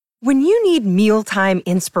When you need mealtime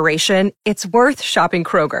inspiration, it's worth shopping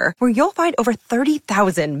Kroger, where you'll find over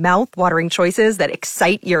 30,000 mouth-watering choices that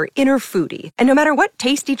excite your inner foodie. And no matter what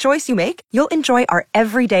tasty choice you make, you'll enjoy our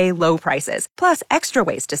everyday low prices, plus extra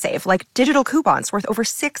ways to save, like digital coupons worth over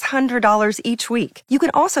 $600 each week. You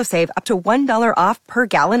can also save up to $1 off per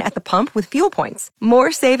gallon at the pump with fuel points.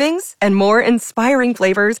 More savings and more inspiring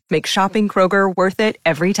flavors make shopping Kroger worth it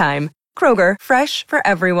every time. Kroger, fresh for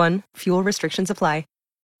everyone. Fuel restrictions apply.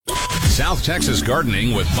 South Texas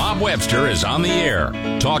Gardening with Bob Webster is on the air.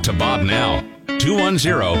 Talk to Bob now.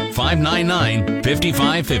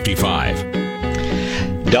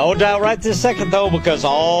 210-599-5555. Don't dial right this second, though, because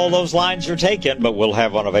all those lines are taken, but we'll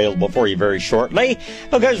have one available for you very shortly,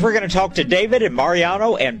 because we're going to talk to David and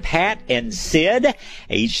Mariano and Pat and Sid.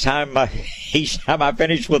 Each time I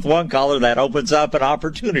finish with one caller, that opens up an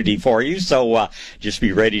opportunity for you, so just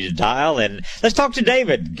be ready to dial. And let's talk to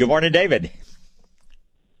David. Good morning, David.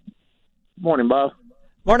 Morning, Bob.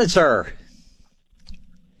 Morning, sir.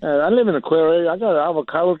 I live in a queer area. I got an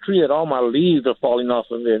avocado tree that all my leaves are falling off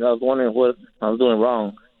of it. I was wondering what I was doing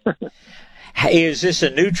wrong. Is this a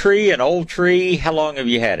new tree, an old tree? How long have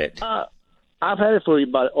you had it? I've had it for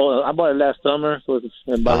about, I bought it last summer, so it's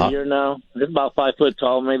about a year now. It's about 5 foot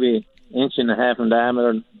tall, maybe an inch and a half in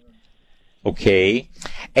diameter. Okay.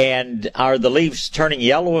 And are the leaves turning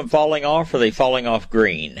yellow and falling off, or are they falling off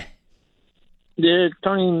green? They're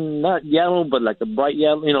turning not yellow, but like a bright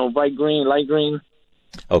yellow, bright green, light green.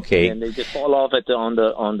 Okay. And they just fall off off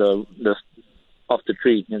the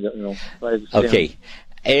tree. Right. Okay.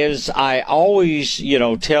 As I always,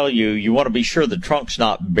 tell you, you want to be sure the trunk's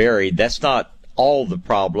not buried. That's not all the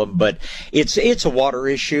problem, but it's a water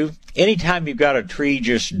issue. Anytime you've got a tree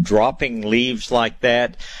just dropping leaves like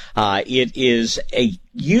that, it is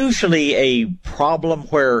usually a problem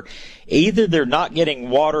where either they're not getting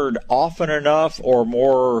watered often enough, or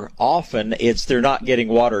more often they're not getting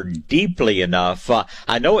watered deeply enough.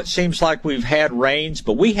 I know it seems like we've had rains,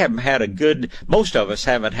 but we haven't had most of us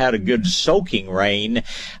haven't had a good soaking rain,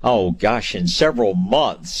 in several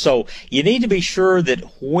months. So you need to be sure that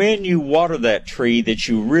when you water that tree that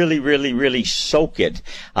you really, really, really soak it.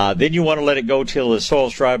 Then you want to let it go till the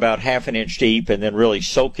soil's dry about half an inch deep, and then really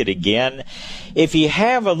soak it again. If you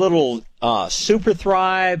have a little Super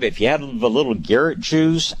Thrive, if you have a little Garrett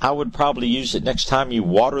juice, I would probably use it next time you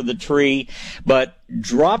water the tree. But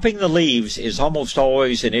dropping the leaves is almost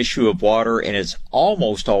always an issue of water, and it's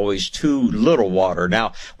almost always too little water.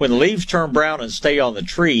 Now, when the leaves turn brown and stay on the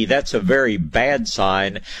tree, that's a very bad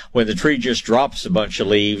sign. When the tree just drops a bunch of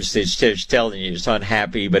leaves, it's just telling you it's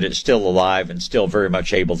unhappy, but it's still alive and still very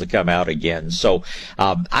much able to come out again. So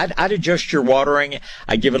I'd adjust your watering.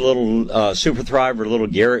 I'd give it a little Super Thrive or a little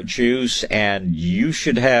Garrett juice, and you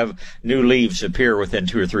should have new leaves appear within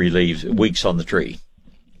 2 or 3 weeks on the tree.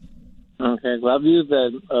 Okay, well, I've used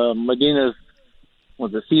that Medina's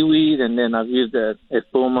with the seaweed, and then I've used that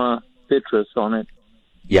Espuma citrus on it.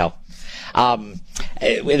 Yeah. And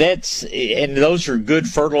those are good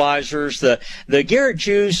fertilizers. The Garrett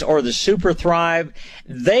juice or the Super Thrive,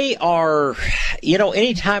 they are,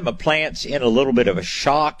 anytime a plant's in a little bit of a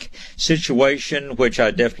shock situation, which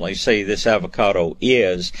I definitely say this avocado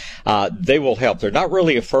is, they will help. They're not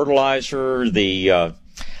really a fertilizer. It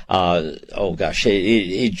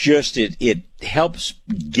helps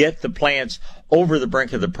get the plants over the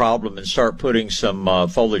brink of the problem and start putting some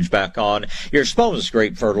foliage back on. Your Espuma's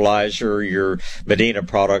great fertilizer. Your Medina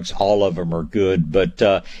products, all of them are good. But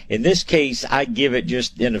in this case, I give it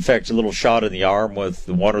just, in effect, a little shot in the arm with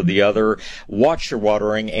one or the other. Watch your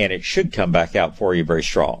watering, and it should come back out for you very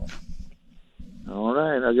strong. All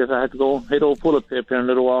right. I guess I have to go hit old Fuller Pip here in a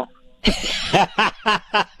little while.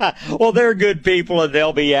 Well, they're good people, and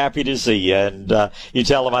they'll be happy to see you. And you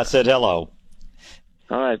tell them I said hello.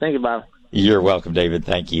 All right. Thank you, Bob. You're welcome, David.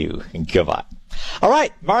 Thank you. And goodbye. All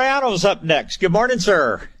right. Mariano's up next. Good morning,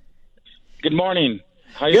 sir. Good morning.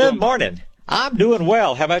 How you doing? Good morning. I'm doing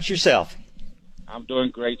well. How about yourself? I'm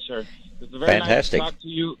doing great, sir. It's very Fantastic. Nice to talk to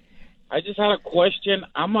you. I just had a question.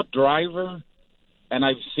 I'm a driver, and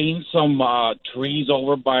I've seen some trees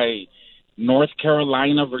over by North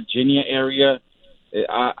Carolina, Virginia area.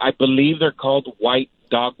 I believe they're called white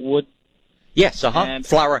dogwood. Yes,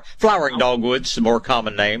 flowering dogwood's the more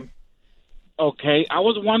common name. Okay, I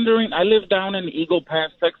was wondering, I live down in Eagle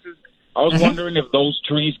Pass, Texas. I was wondering if those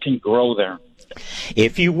trees can grow there.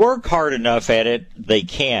 If you work hard enough at it, they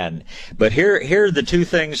can. But here are the two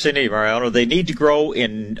things they need, Mariano. They need to grow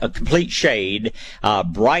in a complete shade,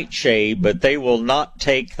 bright shade, but they will not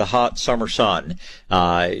take the hot summer sun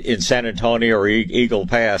in San Antonio or Eagle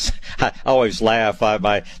Pass. I always laugh.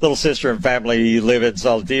 My little sister and family live in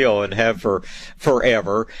Saltillo and have for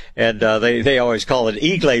forever, and they always call it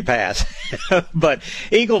Eagle Pass. But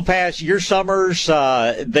Eagle Pass, your summers,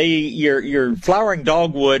 your flowering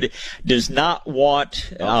dogwood does not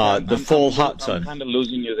want the full hot sun. I'm kind of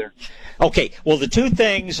losing you there. Okay, well, the two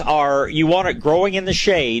things are you want it growing in the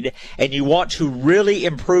shade, and you want to really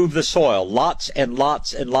improve the soil. Lots and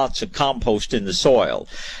lots and lots of compost in the soil.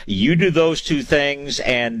 You do those two things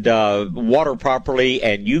and water properly,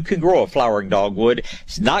 and you can grow a flowering dogwood.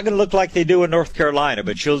 It's not going to look like they do in North Carolina,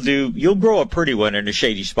 but you'll grow a pretty one in a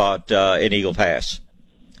shady spot in Eagle Pass.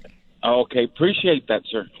 Okay, appreciate that,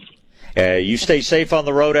 sir. You stay safe on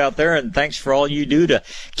the road out there, and thanks for all you do to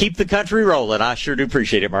keep the country rolling. I sure do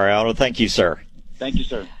appreciate it, Mariano. Thank you, sir. Thank you,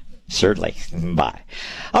 sir. Certainly. Bye.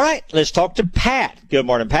 All right, let's talk to Pat. Good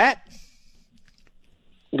morning, Pat.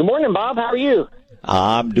 Good morning, Bob. How are you?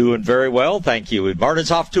 I'm doing very well, thank you.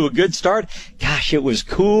 Martin's off to a good start. Gosh, it was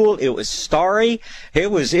cool. It was starry.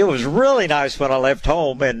 It was really nice when I left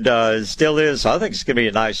home, and still is. I think it's going to be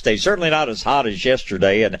a nice day. Certainly not as hot as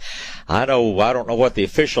yesterday, and I don't know what the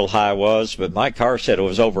official high was, but my car said it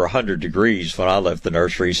was over 100 degrees when I left the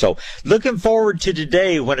nursery. So looking forward to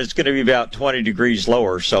today when it's going to be about 20 degrees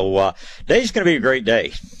lower. So today's going to be a great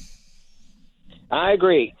day. I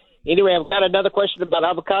agree. Anyway, I've got another question about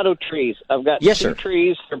avocado trees. I've got two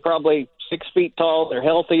trees. They're probably 6 feet tall. They're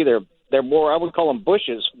healthy. They're more, I would call them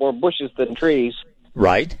bushes, more bushes than trees.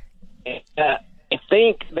 Right. I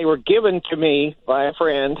think they were given to me by a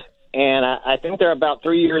friend, and I think they're about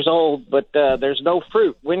 3 years old, but there's no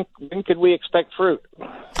fruit. When could we expect fruit?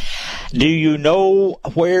 Do you know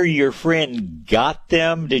where your friend got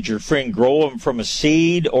them? Did your friend grow them from a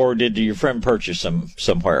seed, or did your friend purchase them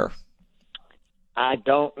somewhere? I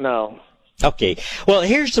don't know. Okay. Well,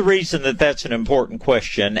 here's the reason that that's an important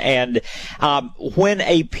question. And when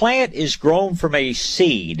a plant is grown from a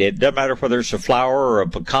seed, it doesn't matter whether it's a flower or a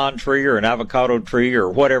pecan tree or an avocado tree or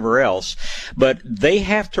whatever else, but they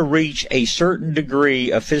have to reach a certain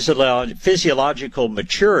degree of physiological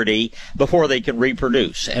maturity before they can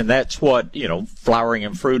reproduce. And that's what, flowering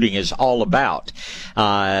and fruiting is all about.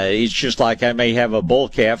 It's just like I may have a bull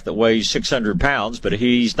calf that weighs 600 pounds, but if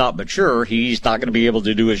he's not mature, he's not going to be able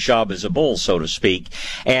to do his job as a bull, so to speak.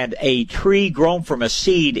 And a tree grown from a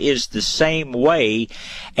seed is the same way.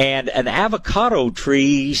 And an avocado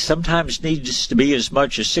tree sometimes needs to be as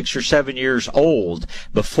much as 6 or 7 years old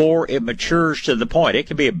before it matures to the point. It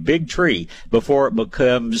can be a big tree before it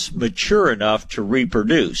becomes mature enough to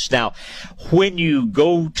reproduce. Now, when you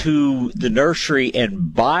go to the nursery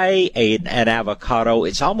and buy an avocado,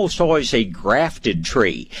 it's almost always a grafted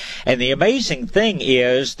tree. And the amazing thing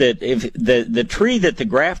is that if the tree that the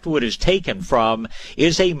graft wood is taken from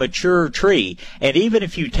is a mature tree, and even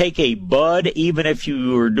if you take a bud, even if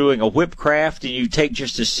you are doing a whip craft and you take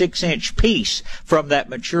just a 6-inch piece from that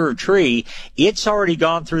mature tree, it's already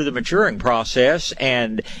gone through the maturing process,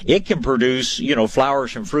 and it can produce,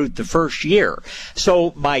 flowers and fruit the first year.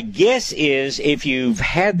 So my guess is if you've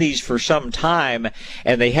had these for some time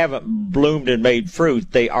and they haven't bloomed and made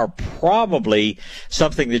fruit, they are probably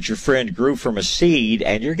something that your friend grew from a seed,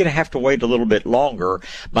 and you're going to have to wait a little bit longer.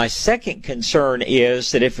 My second concern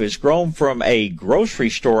is that if it's grown from a grocery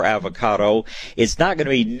store avocado, it's not going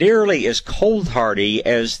to be nearly as cold hardy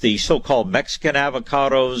as the so-called Mexican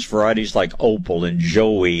avocados, varieties like Opal and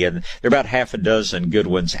Joey, and there are about half a dozen good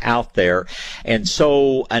ones out there. And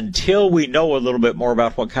so until we know a little bit more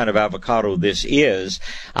about what kind of avocado this is,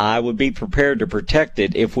 I would be prepared to protect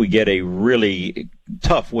it if we get a really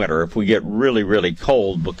tough winter, if we get really, really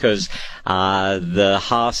cold, because the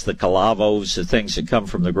Hass, the Calavos, the things that come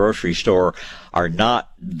from the grocery store are not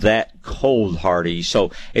that cold hardy.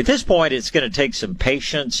 So at this point, it's going to take some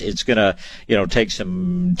patience. It's going to, take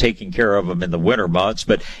some taking care of them in the winter months,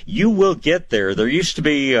 but you will get there. There used to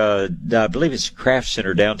be, I believe it's a craft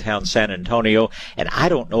center downtown San Antonio, and I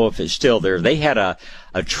don't know if it's still there. They had a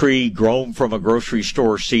tree grown from a grocery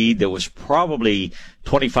store seed that was probably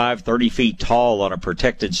 25, 30 feet tall on a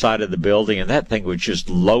protected side of the building, and that thing was just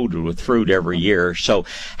loaded with fruit every year. So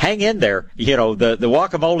hang in there. The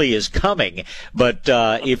guacamole is coming, but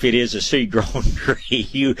if it is a seed-grown tree,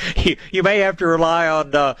 you may have to rely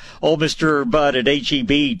on old Mr. Bud at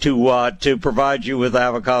H-E-B to provide you with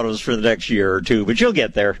avocados for the next year or two, but you'll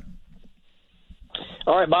get there.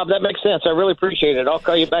 All right, Bob, that makes sense. I really appreciate it. I'll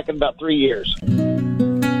call you back in about 3 years.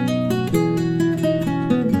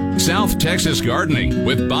 South Texas Gardening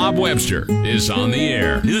with Bob Webster is on the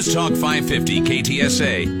air. News Talk 550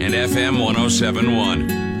 KTSA and FM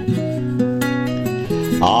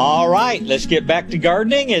 107.1. All right, let's get back to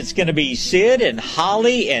gardening. It's going to be Sid and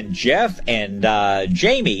Holly and Jeff and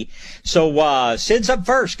Jamie. So Sid's up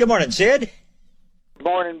first. Good morning, Sid. Good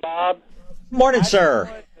morning, Bob. Morning,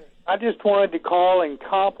 sir. I just wanted to call and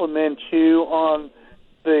compliment you on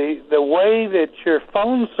the way that your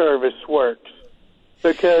phone service works,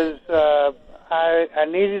 because I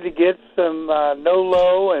needed to get some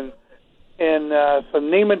Nolo and some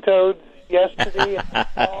nematodes yesterday.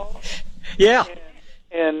 Yeah.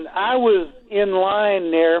 And I was in line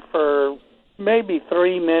there for maybe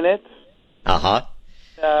 3 minutes. Uh-huh.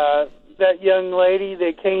 That young lady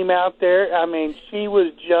that came out there, I mean, she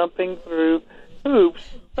was jumping through hoops,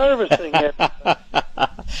 servicing it.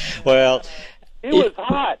 Well, it was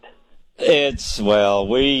hot.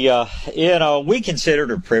 We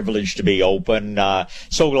considered it a privilege to be open.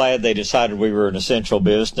 So glad they decided we were an essential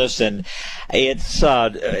business. And it's,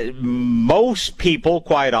 most people,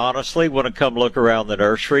 quite honestly, want to come look around the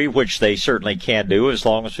nursery, which they certainly can do as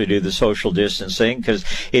long as we do the social distancing, because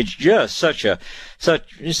it's just such a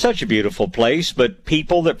beautiful place. But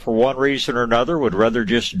people that for one reason or another would rather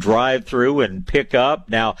just drive through and pick up.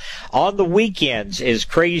 Now, on the weekends, as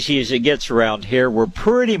crazy as it gets around here, we're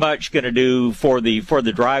pretty much going to do for the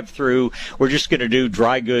drive-through, we're just going to do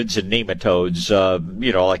dry goods and nematodes,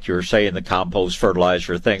 like you were saying, the compost,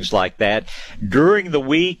 fertilizer, things like that. During the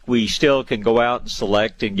week, we still can go out and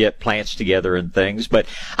select and get plants together and things. But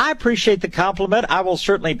I appreciate the compliment. I will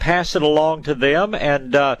certainly pass it along to them.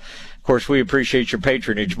 And, of course, we appreciate your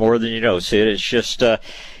patronage more than you know, Sid. It's just,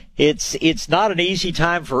 it's not an easy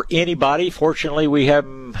time for anybody. Fortunately, we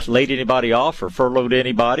haven't laid anybody off or furloughed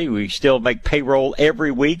anybody. We still make payroll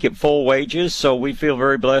every week at full wages, so we feel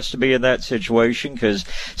very blessed to be in that situation, because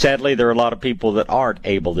sadly there are a lot of people that aren't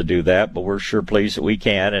able to do that, but we're sure pleased that we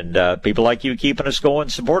can, and people like you keeping us going,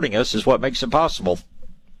 supporting us, is what makes it possible.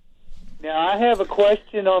 Now, I have a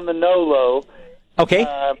question on the Nolo. Okay.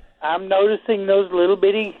 I'm noticing those little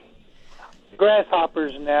bitty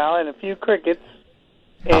grasshoppers now and a few crickets,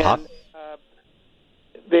 and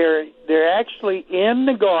they're actually in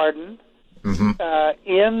the garden,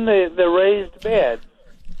 in the raised bed.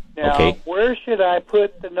 Now, where should I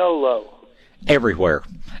put the Nolo? Everywhere.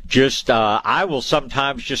 Just, I will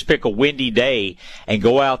sometimes just pick a windy day and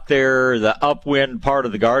go out there, the upwind part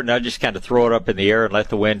of the garden. I just kind of throw it up in the air and let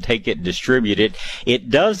the wind take it and distribute it. It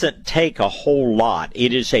doesn't take a whole lot.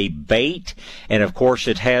 It is a bait, and of course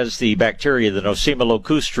it has the bacteria, the Nosema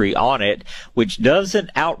locustri, on it, which doesn't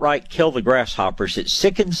outright kill the grasshoppers. It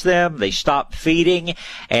sickens them, they stop feeding,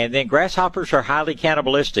 and then grasshoppers are highly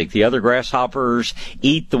cannibalistic. The other grasshoppers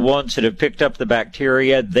eat the ones that have picked up the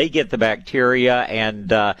bacteria. They get the bacteria,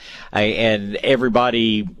 and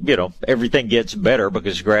everybody, everything gets better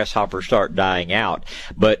because grasshoppers start dying out.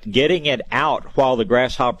 But getting it out while the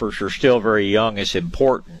grasshoppers are still very young is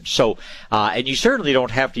important. So, and you certainly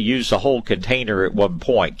don't have to use the whole container at one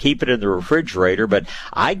point. Keep it in the refrigerator, but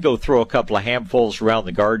I'd go throw a couple of handfuls around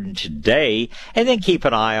the garden today and then keep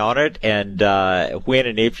an eye on it. And when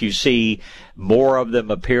and if you see more of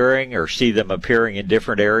them appearing or see them appearing in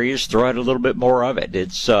different areas, throw out a little bit more of it.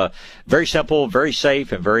 It's very simple, very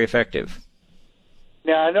safe, and very effective.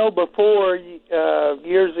 Now, I know before,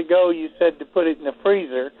 years ago, you said to put it in the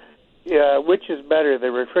freezer. Which is better,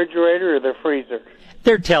 the refrigerator or the freezer?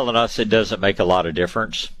 They're telling us it doesn't make a lot of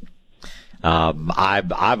difference.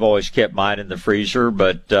 I've always kept mine in the freezer,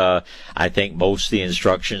 but I think most of the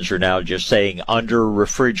instructions are now just saying under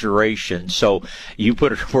refrigeration. So you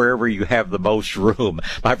put it wherever you have the most room.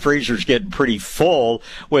 My freezer's getting pretty full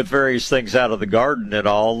with various things out of the garden and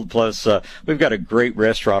all. Plus, we've got a great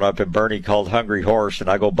restaurant up in Bernie called Hungry Horse, and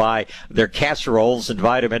I go buy their casseroles and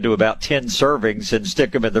divide them into about 10 servings and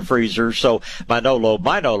stick them in the freezer. So my Nolo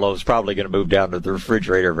is probably going to move down to the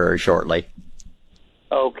refrigerator very shortly.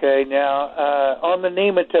 Okay, now, on the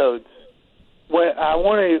nematodes, I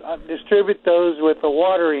want to distribute those with a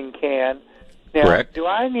watering can. Now, correct. Do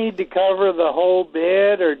I need to cover the whole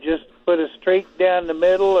bed or just put a streak down the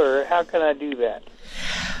middle, or how can I do that?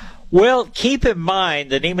 Well, keep in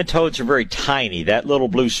mind the nematodes are very tiny. That little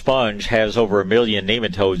blue sponge has over 1 million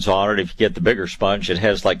nematodes on it. If you get the bigger sponge, it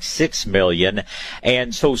has like 6 million.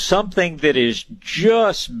 And so something that is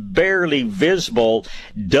just barely visible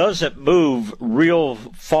doesn't move real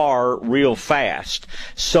far, real fast.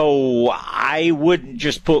 So I wouldn't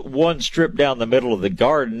just put one strip down the middle of the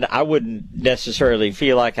garden. I wouldn't necessarily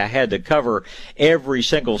feel like I had to cover every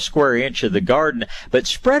single square inch of the garden, but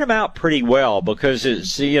spread them out pretty well, because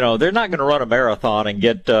it's, they're not going to run a marathon and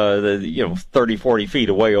get 30, 40 feet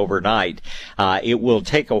away overnight. It will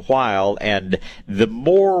take a while, and the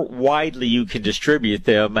more widely you can distribute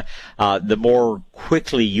them, the more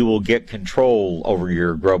quickly you will get control over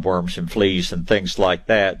your grub worms and fleas and things like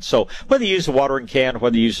that. So whether you use a watering can,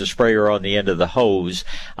 whether you use a sprayer on the end of the hose,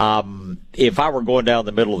 if I were going down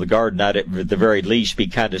the middle of the garden, I'd at the very least be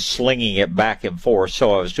kind of slinging it back and forth,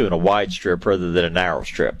 so I was doing a wide strip rather than a narrow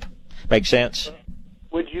strip. Make sense?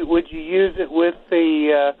 Would you use it with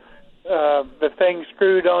the thing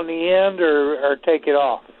screwed on the end, or take it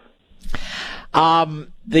off?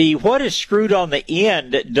 What is screwed on the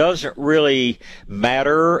end doesn't really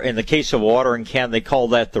matter. In the case of a watering can, they call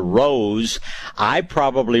that the rose. I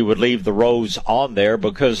probably would leave the rose on there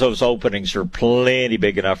because those openings are plenty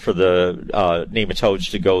big enough for the nematodes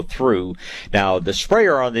to go through. Now, the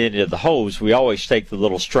sprayer on the end of the hose, we always take the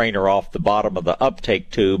little strainer off the bottom of the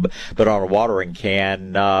uptake tube, but on a watering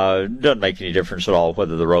can, doesn't make any difference at all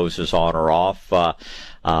whether the rose is on or off.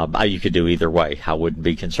 You could do either way. I wouldn't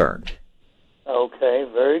be concerned. Okay,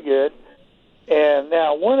 very good. And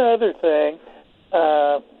now one other thing.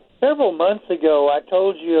 Several months ago, I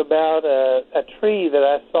told you about a tree that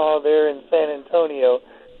I saw there in San Antonio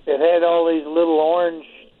that had all these little orange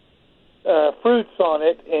fruits on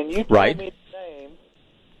it, and you told me the name.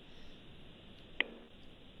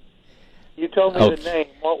 You told me the name.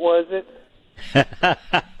 What was it?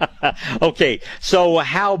 Okay, so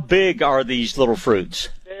how big are these little fruits?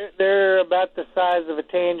 They're about the size of a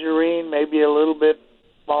tangerine, maybe a little bit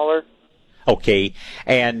smaller. Okay,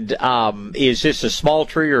 and is this a small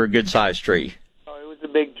tree or a good-sized tree? Oh, it was a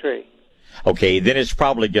big tree. Okay, then it's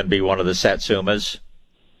probably going to be one of the satsumas.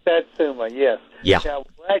 Satsuma, yes. Yeah. Now,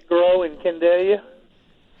 will that grow in Candelia?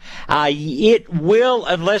 It will,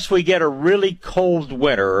 unless we get a really cold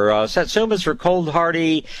winter. Satsumas are cold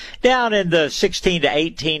hardy down in the 16 to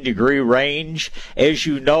 18 degree range. As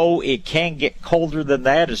you know, it can get colder than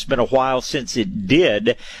that. It's been a while since it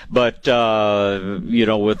did, but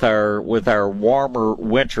with our warmer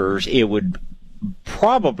winters, it would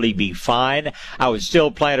probably be fine. I would still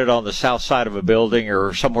plant it on the south side of a building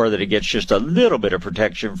or somewhere that it gets just a little bit of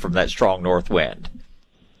protection from that strong north wind.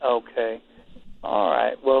 Okay. All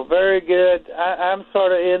right. Well, very good. I'm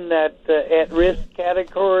sort of in that at-risk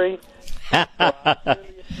category. So I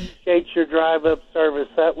really appreciate your drive-up service.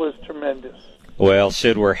 That was tremendous. Well,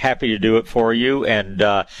 Sid, we're happy to do it for you, and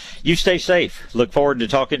you stay safe. Look forward to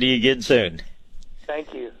talking to you again soon.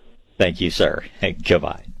 Thank you. Thank you, sir.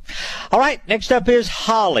 Goodbye. All right, next up is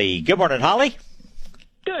Holly. Good morning, Holly.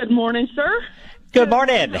 Good morning, sir. Good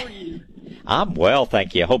morning. How are you? I'm well,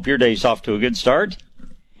 thank you. Hope your day's off to a good start.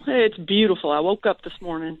 It's beautiful. I woke up this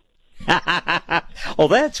morning. Well,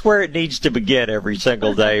 that's where it needs to begin every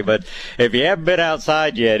single day. But if you haven't been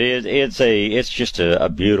outside yet, it's just a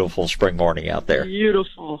beautiful spring morning out there.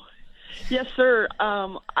 Beautiful. Yes, sir.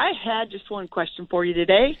 I had just one question for you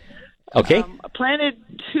today. Okay. I planted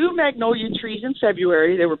 2 magnolia trees in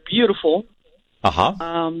February. They were beautiful.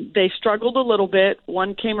 Uh-huh. They struggled a little bit.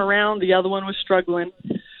 One came around, the other one was struggling.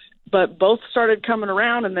 But both started coming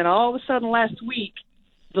around, and then all of a sudden last week,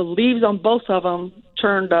 the leaves on both of them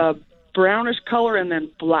turned a brownish color and then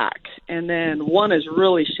black. And then one is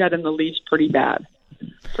really shedding the leaves pretty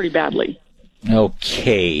badly.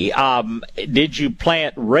 Okay. Did you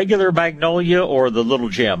plant regular magnolia or the little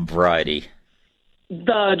gem variety?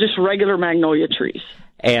 Just regular magnolia trees.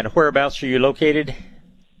 And whereabouts are you located?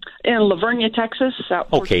 In Lavernia, Texas.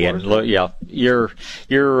 Okay, and you're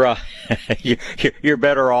you're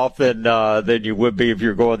better off than you would be if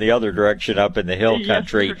you're going the other direction up in the hill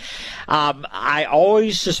country. Yes, I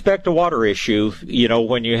always suspect a water issue.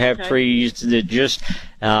 When you have trees that just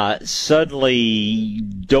suddenly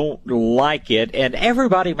don't like it, and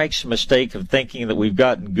everybody makes the mistake of thinking that we've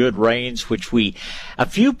gotten good rains, which a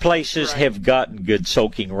few places have gotten good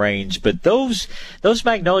soaking rains, but those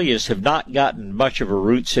magnolias have not gotten much of a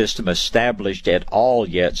root system established at all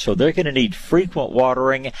yet, so they're going to need frequent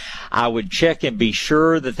watering. I would check and be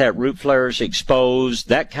sure that root flare is exposed.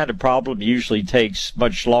 That kind of problem usually takes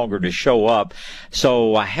much longer to show up,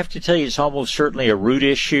 so I have to tell you, it's almost certainly a root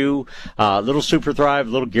issue. Little Super Thrive,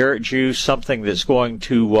 little Garrett juice, something that's going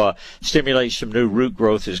to stimulate some new root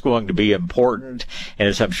growth is going to be important. And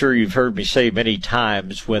as I'm sure you've heard me say many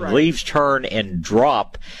times, when leaves turn and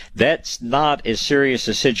drop, that's not as serious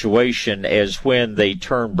a situation as when they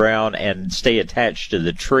turn brown and stay attached to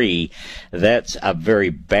the tree, that's a very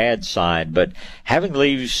bad sign. But having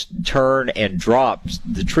leaves turn and drop,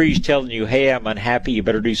 the tree's telling you, hey, I'm unhappy, you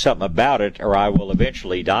better do something about it, or I will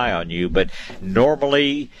eventually die on you. But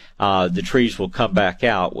normally, the trees will come back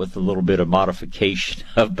out with a little bit of modification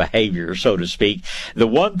of behavior, so to speak. The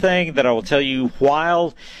one thing that I will tell you,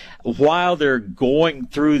 while they're going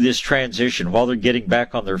through this transition, while they're getting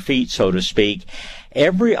back on their feet, so to speak,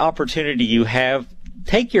 every opportunity you have,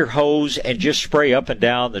 take your hose and just spray up and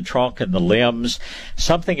down the trunk and the limbs.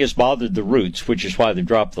 Something has bothered the roots, which is why they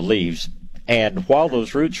dropped the leaves. And while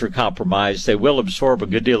those roots are compromised, they will absorb a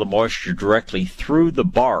good deal of moisture directly through the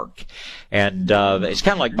bark. And it's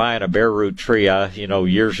kind of like buying a bare root tree.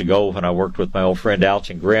 Years ago when I worked with my old friend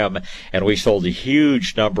Alton Grimm, and we sold a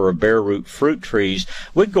huge number of bare root fruit trees,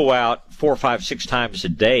 we'd go out 4, 5, 6 times a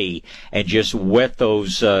day and just wet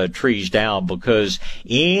those trees down, because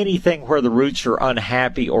anything where the roots are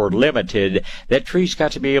unhappy or limited, that tree's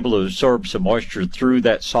got to be able to absorb some moisture through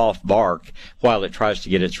that soft bark while it tries to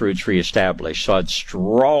get its roots reestablished. So I'd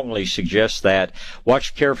strongly suggest that.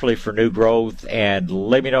 Watch carefully for new growth, and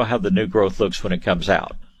let me know how the new growth looks when it comes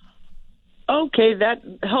out. Okay, that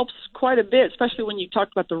helps quite a bit, especially when you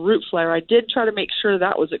talked about the root flare. I did try to make sure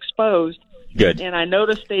that was exposed. Good. And I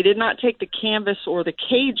noticed they did not take the canvas or the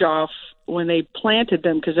cage off when they planted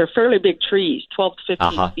them, because they're fairly big trees, 12 to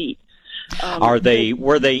 15 feet.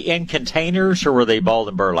 Were they in containers, or were they balled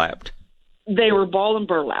and burlapped? They were balled and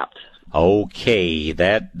burlapped. Okay, I'm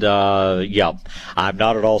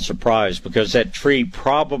not at all surprised, because that tree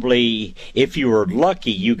probably, if you were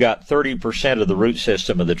lucky, you got 30% of the root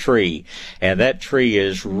system of the tree, and that tree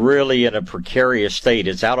is really in a precarious state.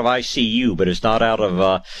 It's out of ICU, but it's not out of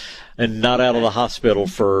the hospital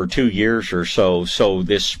for 2 years or so. So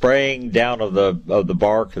this spraying down of the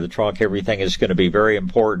bark, of the trunk, everything is going to be very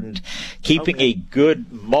important. Keeping a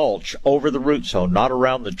good mulch over the root zone, not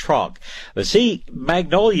around the trunk. But see,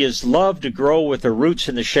 magnolias love to grow with their roots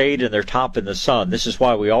in the shade and their top in the sun. This is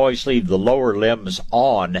why we always leave the lower limbs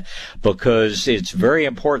on, because it's very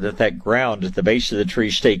important that ground at the base of the tree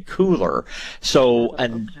stay cooler. So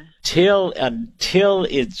until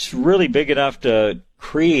it's really big enough to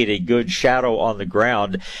create a good shadow on the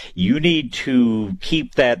ground, you need to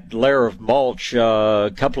keep that layer of mulch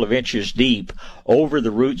a couple of inches deep over the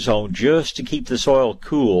root zone, just to keep the soil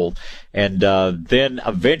cool. And then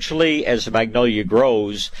eventually, as the magnolia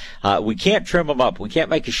grows, we can't trim them up. We can't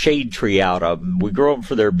make a shade tree out of them. We grow them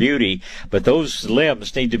for their beauty, but those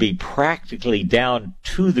limbs need to be practically down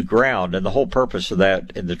to the ground. And the whole purpose of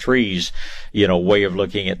that in the trees, way of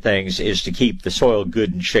looking at things, is to keep the soil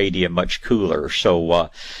good and shady and much cooler. So,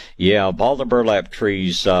 balled and burlap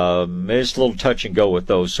trees, it's a little touch and go with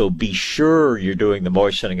those. So be sure you're doing the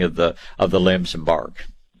moistening of the limbs and bark.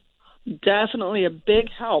 Definitely a big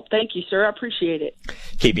help. Thank you, sir. I appreciate it.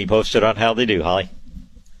 Keep me posted on how they do, Holly.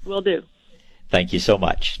 Will do. Thank you so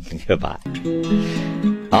much. Goodbye.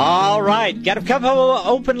 All right. Got a couple of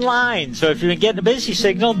open lines. So if you've been getting a busy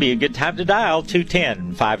signal, be a good time to dial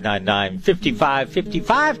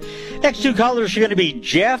 210-599-5555. Next two callers are going to be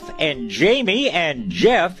Jeff and Jamie, and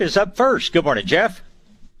Jeff is up first. Good morning, Jeff.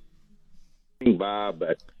 Bob,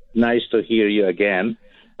 nice to hear you again.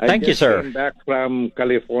 Thank you, sir. I came back from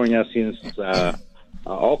California since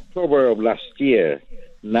October of last year.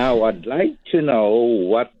 Now, I'd like to know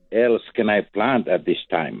what else can I plant at this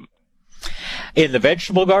time? In the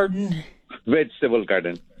vegetable garden? Vegetable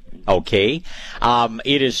garden. Okay.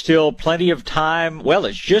 It is still plenty of time. Well,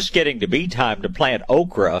 it's just getting to be time to plant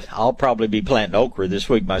okra. I'll probably be planting okra this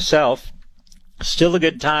week myself. Still a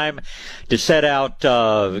good time to set out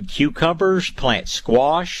cucumbers, plant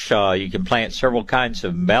squash. You can plant several kinds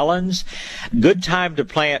of melons. Good time to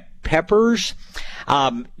plant peppers.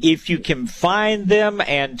 If you can find them,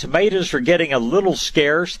 and tomatoes are getting a little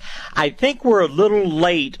scarce. I think we're a little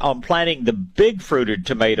late on planting the big fruited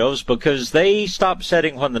tomatoes, because they stop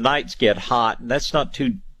setting when the nights get hot, and that's not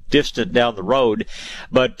too distant down the road.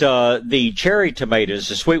 But the cherry tomatoes,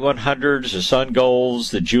 the Sweet 100s, the Sun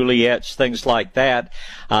Golds, the Juliets, things like that,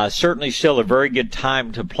 certainly still a very good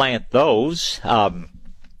time to plant those.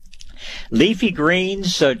 Leafy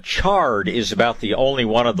greens, chard is about the only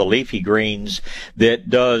one of the leafy greens that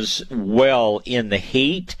does well in the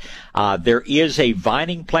heat. There is a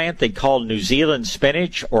vining plant they call New Zealand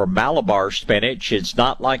spinach or Malabar spinach. It's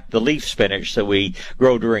not like the leaf spinach that we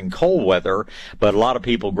grow during cold weather, but a lot of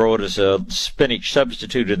people grow it as a spinach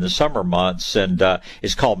substitute in the summer months, and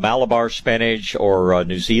it's called Malabar spinach or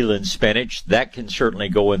New Zealand spinach. That can certainly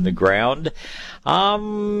go in the ground.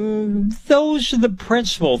 Those are the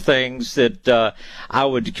principal things things that I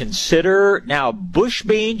would consider. Now, bush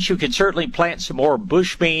beans, you can certainly plant some more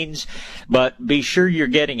bush beans, but be sure you're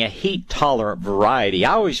getting a heat-tolerant variety.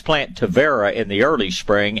 I always plant Tavera in the early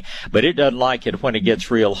spring, but it doesn't like it when it gets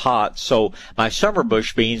real hot. So my summer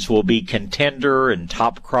bush beans will be Contender and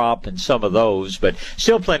Top Crop and some of those, but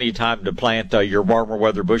still plenty of time to plant your warmer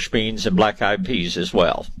weather bush beans and black-eyed peas as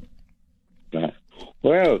well.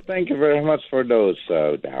 Well, thank you very much for those,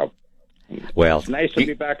 Dow. Well, it's nice to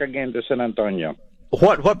be back again to San Antonio.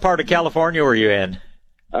 What part of California were you in?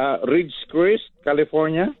 Ridgecrest,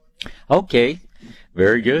 California. Okay,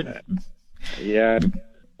 very good. Yeah.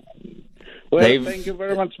 Well, thank you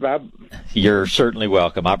very much, Bob. You're certainly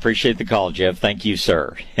welcome. I appreciate the call, Jeff. Thank you,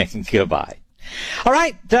 sir. Goodbye. All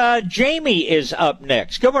right, Jamie is up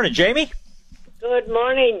next. Good morning, Jamie. Good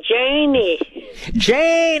morning, Janie.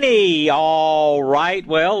 Janie, all right.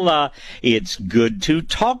 Well, it's good to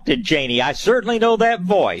talk to Janie. I certainly know that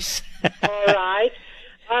voice. All right.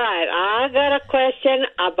 I got a question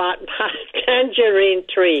about my tangerine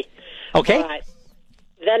tree. Okay. All right.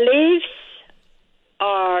 The leaves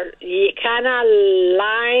are kind of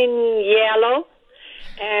lime yellow,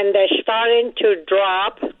 and they're starting to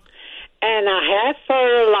drop, and I have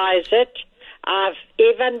fertilized it. I've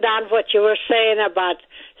even done what you were saying about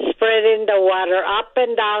spreading the water up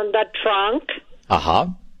and down the trunk. Uh-huh.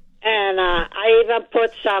 And I even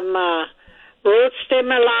put some root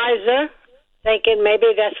stimulator, thinking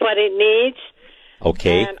maybe that's what it needs.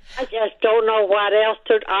 Okay. And I just don't know what else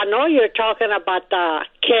to... I know you're talking about the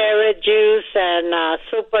carrot juice and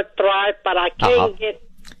Super Thrive, but I can't get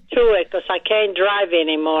to it because I can't drive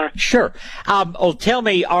anymore. Sure. Tell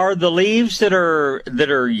me, are the leaves that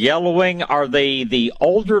are yellowing, are they the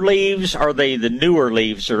older leaves? Are they the newer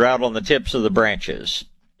leaves that are out on the tips of the branches?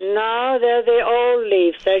 No, they're the old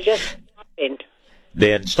leaves. They're just dropping.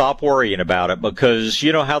 Then stop worrying about it, because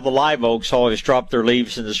you know how the live oaks always drop their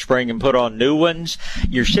leaves in the spring and put on new ones?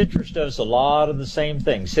 Your citrus does a lot of the same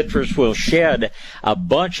thing. Citrus will shed a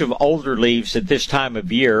bunch of older leaves at this time of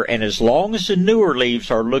year, and as long as the newer leaves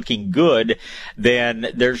are looking good, then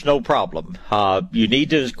there's no problem. You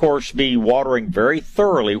need to, of course, be watering very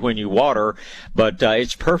thoroughly when you water, but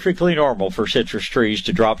it's perfectly normal for citrus trees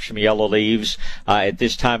to drop some yellow leaves at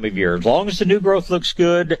this time of year. As long as the new growth looks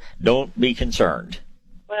good, don't be concerned.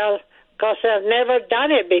 Well, because I've never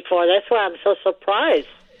done it before. That's why I'm so surprised.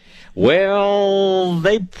 Well,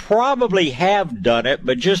 they probably have done it,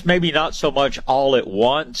 but just maybe not so much all at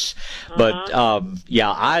once. But,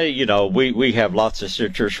 we have lots of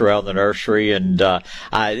citrus around the nursery, and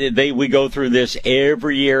we go through this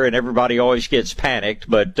every year, and everybody always gets panicked.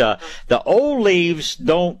 But the old leaves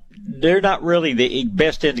they're not really the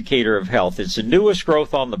best indicator of health. It's the newest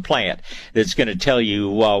growth on the plant that's going to tell you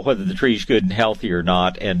whether the tree's good and healthy or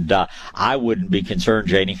not. And I wouldn't be concerned,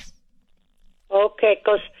 Janie. Okay,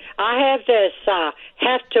 because I have this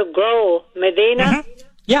have to grow Medina. Mm-hmm.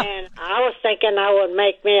 Yeah. And I was thinking I would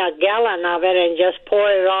make me a gallon of it and just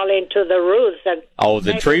pour it all into the roots. And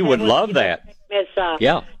the tree would love that. It's,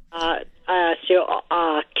 yeah.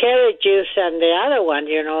 Carrot juice and the other one,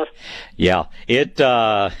 you know. Yeah,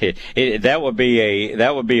 that would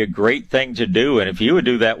be a great thing to do, and if you would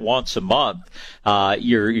do that once a month,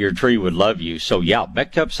 your tree would love you. So yeah,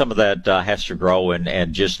 make up some of that has to grow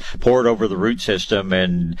and just pour it over the root system,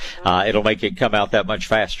 and it'll make it come out that much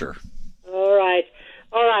faster. All right.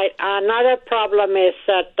 Another problem is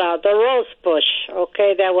that the rose bush,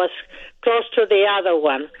 okay, that was close to the other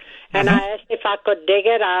one, and I asked if I could dig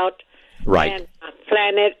it out. Right. And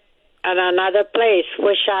plant it in another place,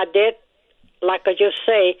 which I did, like I just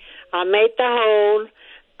say. I made the hole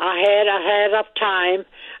ahead of time.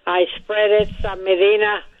 I spread some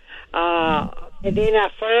Medina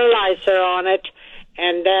fertilizer on it,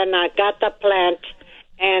 and then I got the plant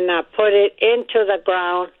and I put it into the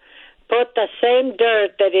ground, put the same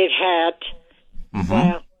dirt that it had. Mm-hmm.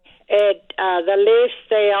 Well, the leaves,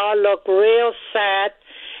 they all look real sad.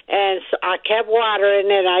 And so I kept watering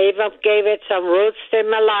it. I even gave it some root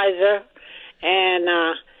stimulator.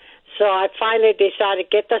 And so I finally decided to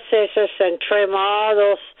get the scissors and trim all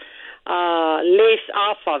those leaves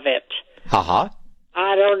off of it. Uh-huh.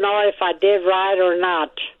 I don't know if I did right or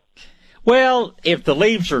not. Well, if the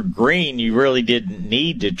leaves are green, you really didn't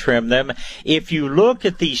need to trim them. If you look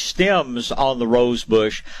at the stems on the rose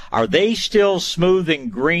bush, are they still smooth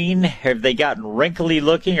and green? Have they gotten wrinkly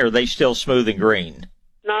looking, or are they still smooth and green?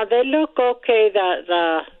 No, they look okay,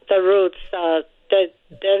 the roots.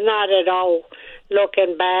 They're not at all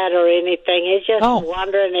looking bad or anything. It's just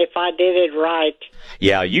wondering if I did it right.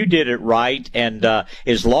 Yeah, you did it right, and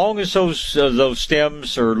as long as those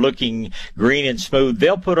stems are looking green and smooth,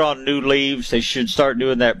 they'll put on new leaves. They should start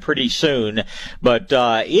doing that pretty soon. But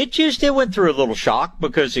it went through a little shock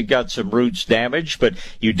because it got some roots damaged. But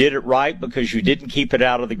you did it right because you didn't keep it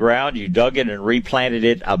out of the ground. You dug it and replanted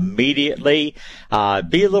it immediately.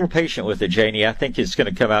 Be a little patient with it, Janie. I think it's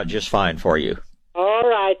going to come out just fine for you. All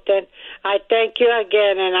right, then. I thank you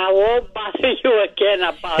again, and I won't bother you again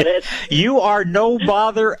about it. You are no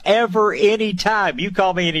bother ever, anytime. You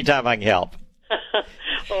call me anytime I can help.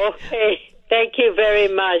 Okay. Thank you very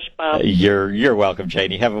much, Bob. You're welcome,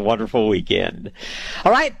 Janie. Have a wonderful weekend.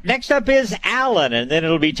 All right, next up is Alan, and then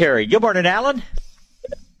it'll be Terry. Good morning, Alan.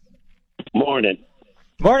 Morning.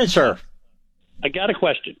 Morning, sir. I got a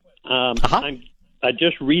question. I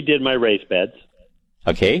just redid my raised beds.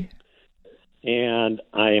 Okay. And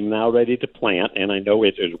I am now ready to plant, and I know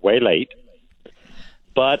it is way late,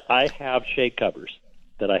 but I have shade covers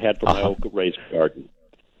that I had for my oak raised garden.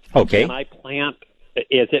 Okay. Can I plant?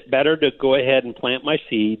 Is it better to go ahead and plant my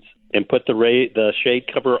seeds and put the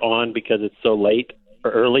shade cover on because it's so late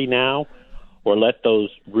or early now, or let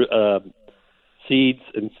those seeds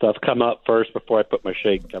and stuff come up first before I put my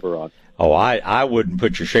shade cover on? Oh, I wouldn't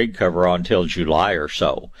put your shade cover on until July or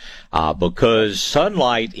so, because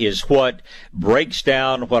sunlight is what breaks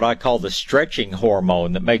down what I call the stretching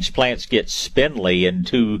hormone that makes plants get spindly and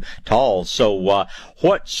too tall. So,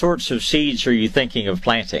 what sorts of seeds are you thinking of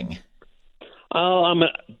planting? Oh,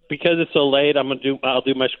 because it's so late, I'll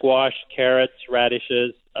do my squash, carrots,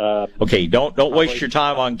 radishes. Okay, don't waste your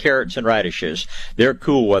time on carrots and radishes. They're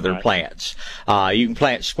cool weather plants. You can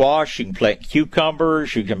plant squash, you can plant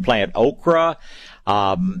cucumbers, you can plant okra.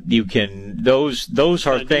 Those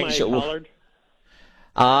are things that will.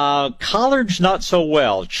 Collards, not so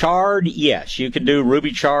well. Chard, yes. You can do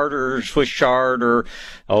ruby chard or Swiss chard or,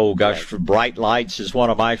 bright lights is one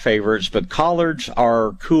of my favorites. But collards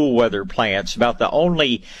are cool weather plants. About the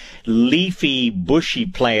only leafy, bushy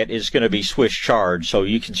plant is going to be Swiss chard, so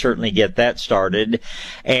you can certainly get that started.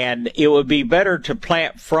 And it would be better to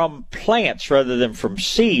plant from plants rather than from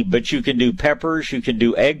seed, but you can do peppers, you can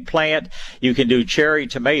do eggplant, you can do cherry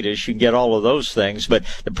tomatoes, you can get all of those things. But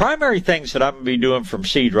the primary things that I'm going to be doing from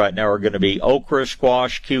seed right now are going to be okra,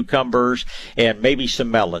 squash, cucumbers, and maybe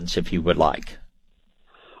some melons if you would like.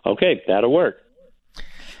 Okay, that'll work.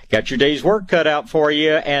 Got your day's work cut out for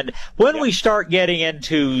you. And when we start getting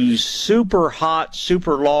into super hot,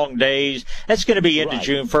 super long days, that's going to be into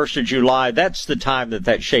June, 1st of July. That's the time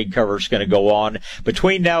that shade cover is going to go on.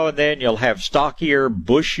 Between now and then, you'll have stockier,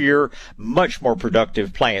 bushier, much more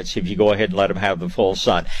productive plants if you go ahead and let them have the full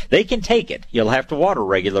sun. They can take it. You'll have to water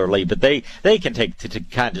regularly, but they can take the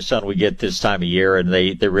kind of sun we get this time of year, and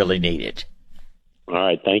they really need it. All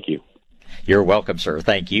right. Thank you. You're welcome, sir.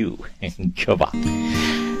 Thank you. Goodbye.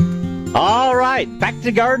 All right, back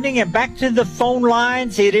to gardening and back to the phone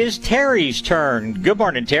lines. It is Terry's turn. Good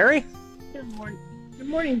morning, Terry. Good morning. Good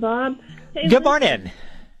morning, Bob. Hey, good morning.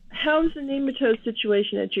 How's the nematode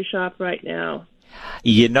situation at your shop right now?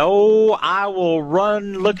 You know, I will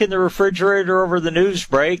look in the refrigerator over the news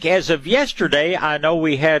break. As of yesterday, I know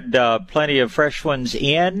we had plenty of fresh ones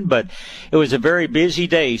in, but it was a very busy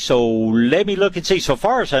day. So let me look and see. So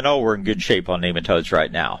far as I know, we're in good shape on nematodes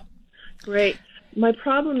right now. Great. My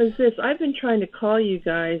problem is this. I've been trying to call you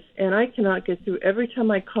guys, and I cannot get through. Every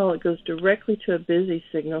time I call, it goes directly to a busy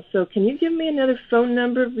signal. So can you give me another phone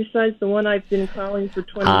number besides the one I've been calling for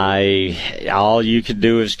 20 minutes? All you can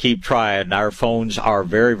do is keep trying. Our phones are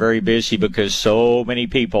very, very busy because so many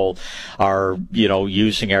people are,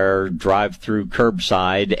 using our drive-through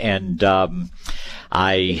curbside. And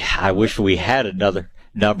I wish we had another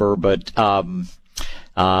number, but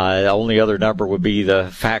the only other number would be the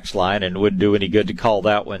fax line, and it wouldn't do any good to call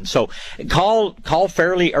that one. So call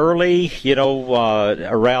fairly early,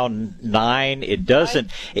 around 9. It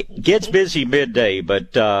gets busy midday, but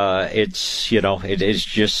it is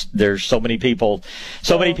just, there's so many people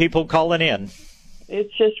calling in.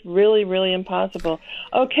 It's just really, really impossible.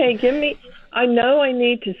 Okay, I know I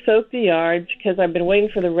need to soak the yard because I've been waiting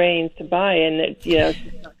for the rains to buy, and it's not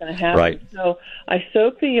going to happen. Right. So I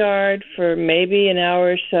soak the yard for maybe an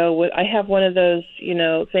hour or so. I have one of those,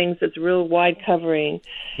 things that's real wide covering.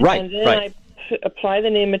 Right. And then I apply the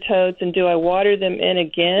nematodes, and do I water them in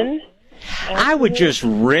again? I would just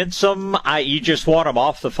rinse them. You just want them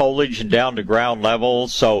off the foliage and down to ground level.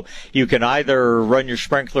 So you can either run your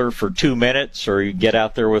sprinkler for 2 minutes, or you get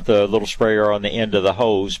out there with a little sprayer on the end of the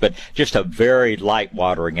hose, but just a very light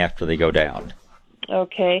watering after they go down.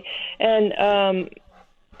 Okay. And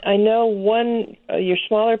I know your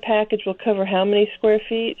smaller package will cover how many square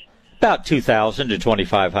feet? About 2,000 to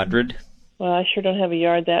 2,500. Well, I sure don't have a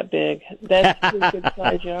yard that big. That's a pretty good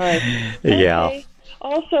size yard. Okay. Yeah.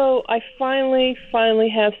 Also, I finally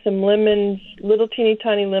have some lemons, little teeny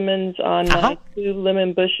tiny lemons on my 2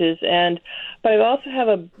 lemon bushes, but I also have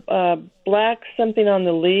a black something on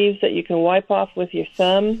the leaves that you can wipe off with your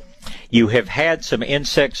thumb. You have had some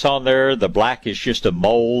insects on there. The black is just a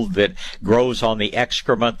mold that grows on the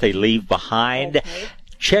excrement they leave behind. Okay.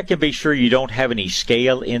 Check and be sure you don't have any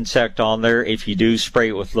scale insect on there. If you do, spray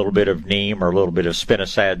it with a little bit of neem or a little bit of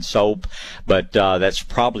spinosad soap. But that's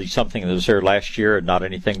probably something that was there last year and not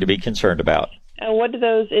anything to be concerned about. And what do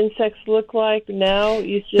those insects look like now?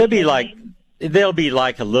 They'll be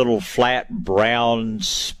like a little flat brown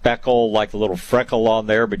speckle, like a little freckle on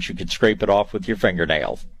there, but you can scrape it off with your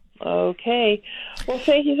fingernail. Okay. Well,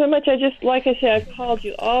 thank you so much. Like I said, I've called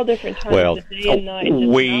you all different times of the day and night.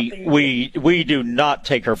 We do not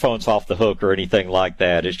take our phones off the hook or anything like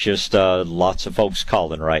that. It's just lots of folks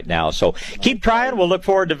calling right now. So keep trying. We'll look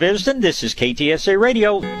forward to visiting. This is KTSA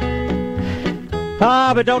Radio.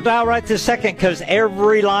 But don't dial right this second because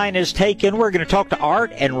every line is taken. We're going to talk to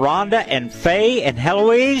Art and Rhonda and Faye and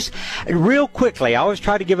Heloise. Real quickly, I always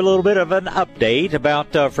try to give a little bit of an update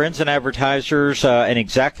about friends and advertisers and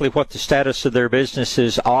exactly what the status of their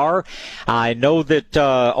businesses are. I know that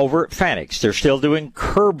over at Fanix, they're still doing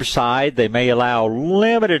curbside. They may allow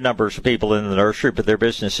limited numbers of people in the nursery, but their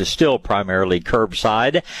business is still primarily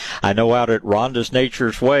curbside. I know out at Rhonda's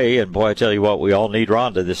Nature's Way, and boy, I tell you what, we all need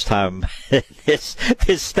Rhonda this time.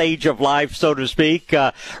 This stage of life, so to speak.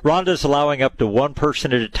 Rhonda's allowing up to one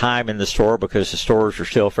person at a time in the store because the stores are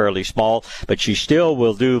still fairly small, but she still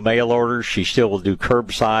will do mail orders. She still will do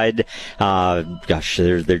curbside.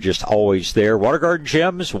 They're just always there. Water Garden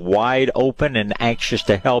Gyms, wide open and anxious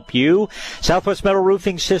to help you. Southwest Metal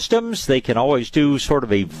Roofing Systems, they can always do sort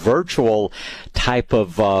of a virtual type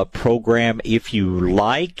of program if you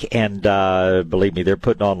like, and believe me, they're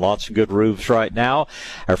putting on lots of good roofs right now.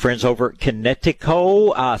 Our friends over at Kinetico,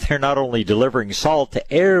 they're not only delivering salt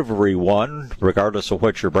to everyone, regardless of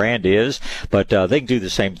what your brand is, but they can do the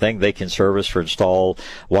same thing. They can service or install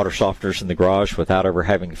water softeners in the garage without ever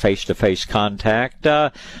having face-to-face contact.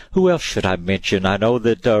 Who else should I mention? I know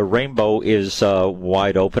that Rainbow is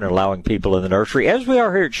wide open, allowing people in the nursery, as we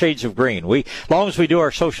are here at Shades of Green. As long as we do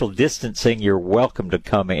our social distancing, you're welcome to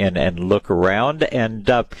come in and look around. And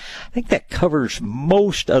I think that covers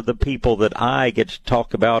most of the people that I get to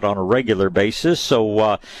talk about on a regular basis.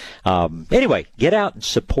 So anyway, get out and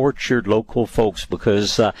support your local folks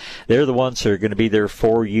because they're the ones that are going to be there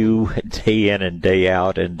for you day in and day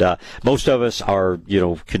out. And most of us are,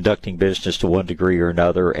 conducting business to one degree or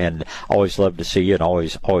another, and always love to see you and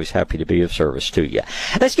always happy to be of service to you.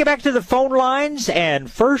 Let's get back to the phone lines, and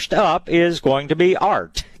first up is going to be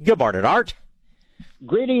Art. Good morning, Art.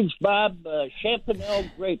 Greetings, Bob. Champanel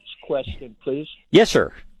grapes question, please. Yes,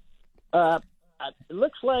 sir. It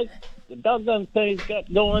looks like the doggone thing's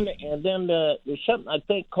got going, and then there's something I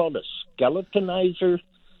think called a skeletonizer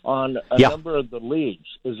on a number of the leaves.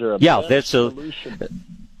 Is there a solution?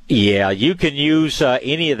 Yeah, you can use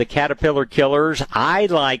any of the caterpillar killers. I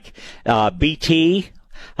like BT.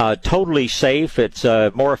 Totally safe. It's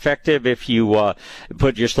more effective if you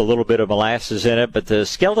put just a little bit of molasses in it. But the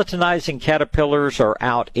skeletonizing caterpillars are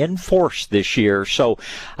out in force this year. So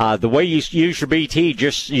the way you use your BT,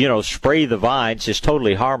 just spray the vines, is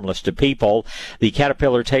totally harmless to people. The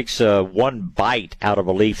caterpillar takes one bite out of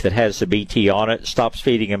a leaf that has the BT on it, stops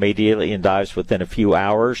feeding immediately, and dies within a few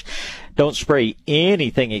hours. Don't spray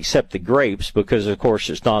anything except the grapes because, of course,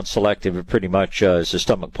 it's non-selective. It pretty much is a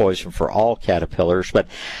stomach poison for all caterpillars. But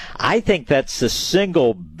I think that's the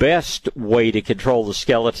single best way to control the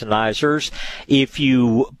skeletonizers. If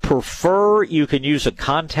you prefer, you can use a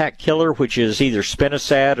contact killer, which is either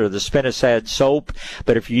spinosad or the spinosad soap.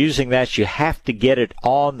 But if you're using that, you have to get it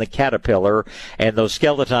on the caterpillar. And those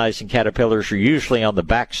skeletonizing caterpillars are usually on the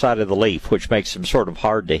back side of the leaf, which makes them sort of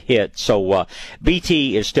hard to hit. So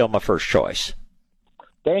BT is still my first choice.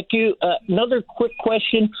 Thank you. Another quick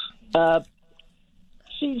question.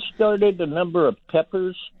 She started a number of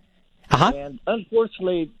peppers, and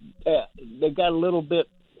unfortunately, they got a little bit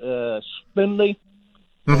spindly.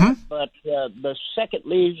 But the second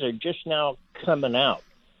leaves are just now coming out.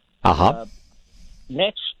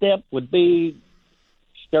 Next step would be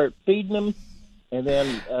start feeding them, and then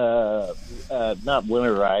not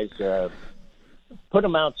winterize. Put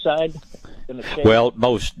them outside. in the shade? Well,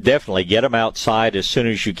 most definitely get them outside as soon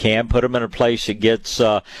as you can. Put them in a place that gets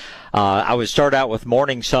I would start out with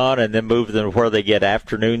morning sun and then move them to where they get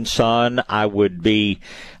afternoon sun. I would be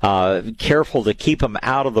careful to keep them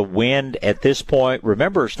out of the wind at this point.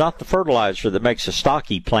 Remember, it's not the fertilizer that makes a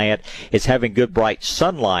stocky plant. It's having good bright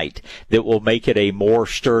sunlight that will make it a more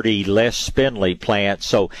sturdy, less spindly plant.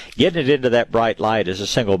 So getting it into that bright light is the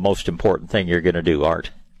single most important thing you're going to do,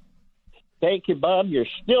 Art. Thank you, Bob. You're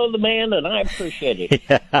still the man, and I appreciate it.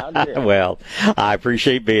 Well, I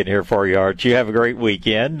appreciate being here for you, Art. You have a great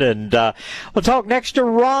weekend, and we'll talk next to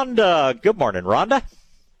Rhonda. Good morning, Rhonda.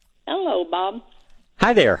 Hello, Bob.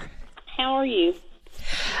 Hi there. How are you?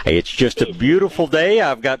 It's just a beautiful day.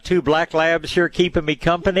 I've got 2 black labs here keeping me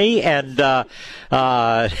company, and there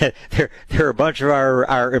are a bunch of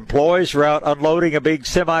our employees who are out unloading a big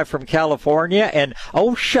semi from California, and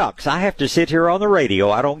oh shucks, I have to sit here on the radio.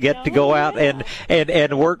 I don't get to go out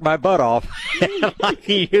and work my butt off like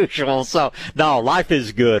usual. So, no, life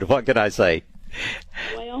is good. What can I say?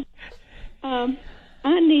 Well,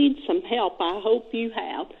 I need some help. I hope you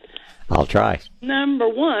have. I'll try. Number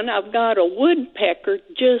one, I've got a woodpecker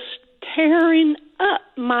just tearing up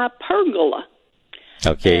my pergola.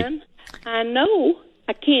 Okay. And I know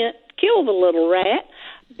I can't kill the little rat,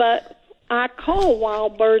 but I called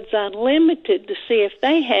Wild Birds Unlimited to see if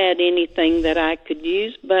they had anything that I could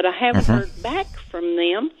use, but I haven't heard back from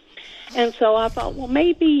them. And so I thought, well,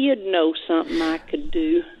 maybe you'd know something I could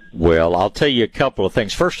do. Well, I'll tell you a couple of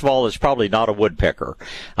things. First of all, it's probably not a woodpecker.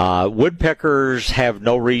 Woodpeckers have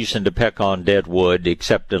no reason to peck on dead wood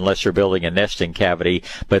except unless they're building a nesting cavity.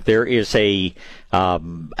 But there is a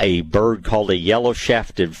bird called a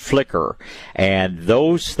yellow-shafted flicker, and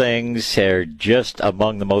those things are just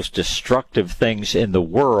among the most destructive things in the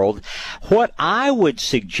world. What I would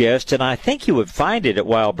suggest, and I think you would find it at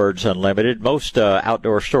Wild Birds Unlimited, most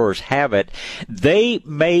outdoor stores have it, they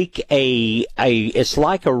make it's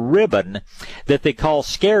like a ribbon that they call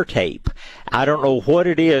scare tape. I don't know what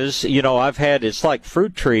it is. You know, it's like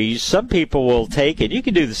fruit trees. Some people will take, and you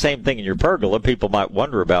can do the same thing in your pergola. People might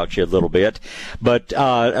wonder about you a little bit. But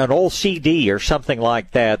an old CD or something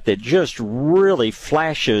like that just really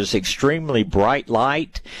flashes extremely bright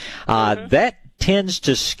light, that tends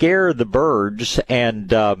to scare the birds, and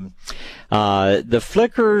the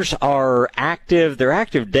flickers are active. They're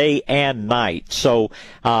active day and night. So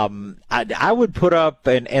I would put up,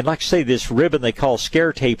 and like I say, this ribbon they call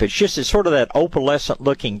scare tape. It's sort of that opalescent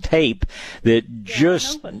looking tape that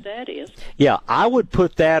just... I know what that is. Yeah, I would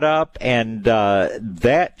put that up, and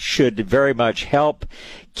that should very much help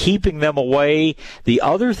keeping them away. The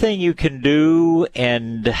other thing you can do,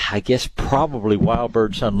 and I guess probably Wild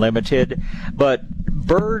Birds Unlimited, but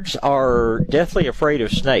birds are deathly afraid of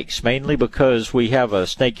snakes, mainly because we have a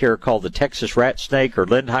snake here called the Texas rat snake or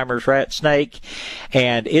Lindheimer's rat snake,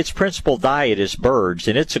 and its principal diet is birds,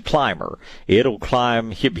 and it's a climber. It'll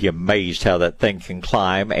climb. You'd be amazed how that thing can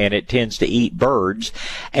climb, and it tends to eat birds.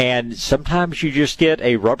 And sometimes you just get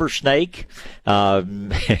a rubber snake. Tell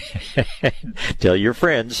your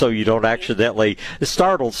friends so you don't accidentally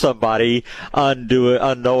startle somebody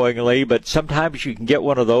unknowingly, but sometimes you can get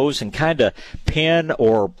one of those and kind of pin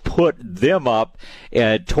or put them up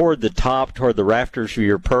toward the top, toward the rafters of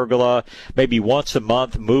your pergola, maybe once a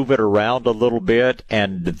month, move it around a little bit,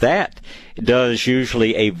 and that does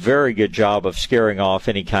usually a very good job of scaring off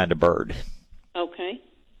any kind of bird. Okay.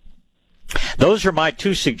 Those are my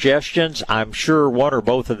 2 suggestions. I'm sure one or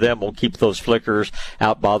both of them will keep those flickers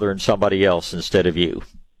out bothering somebody else instead of you.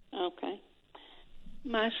 Okay.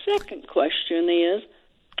 My second question is,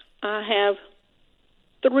 I have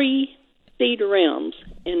 3 cedar elms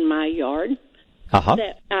in my yard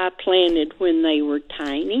that I planted when they were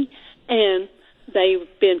tiny, and they've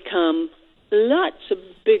become lots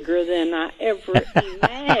bigger than I ever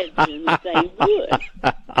imagined they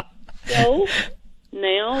would. So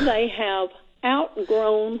now they have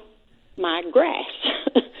outgrown my grass.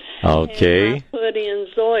 Okay. And I put in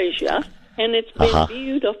zoysia, and it's been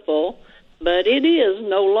beautiful, but it is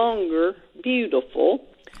no longer beautiful.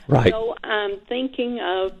 Right. So I'm thinking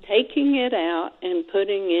of taking it out and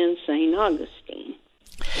putting in St. Augustine.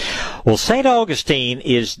 Well, St. Augustine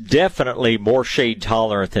is definitely more shade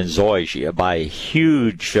tolerant than zoysia by a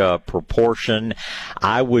huge proportion.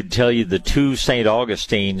 I would tell you the 2 St.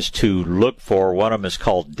 Augustines to look for. One of them is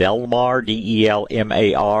called Delmar,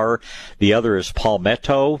 Delmar. The other is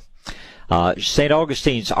Palmetto. St.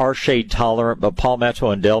 Augustine's are shade tolerant, but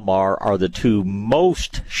Palmetto and Del Mar are the two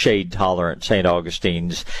most shade tolerant St.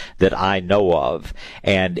 Augustine's that I know of.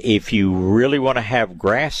 And if you really want to have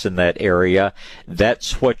grass in that area,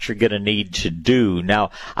 that's what you're going to need to do.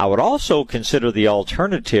 Now, I would also consider the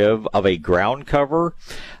alternative of a ground cover,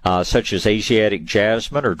 such as Asiatic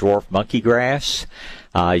jasmine or dwarf monkey grass.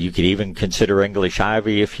 You could even consider English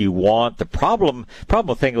ivy if you want. The problem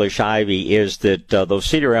with English ivy is that those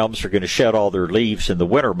cedar elms are going to shed all their leaves in the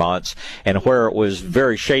winter months, and where it was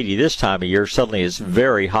very shady this time of year, suddenly it's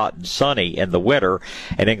very hot and sunny in the winter,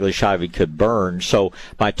 and English ivy could burn. So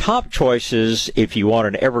my top choices, if you want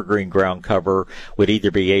an evergreen ground cover, would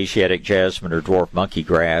either be Asiatic jasmine or dwarf monkey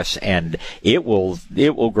grass, and it will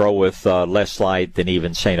grow with less light than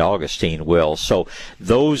even St. Augustine will. So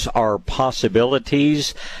those are possibilities.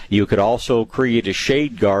 You could also create a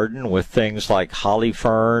shade garden with things like holly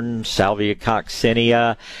fern, salvia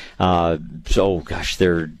coccinea.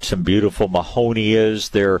 There are some beautiful mahonias.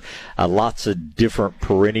 There are lots of different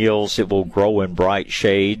perennials that will grow in bright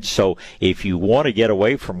shades. So if you want to get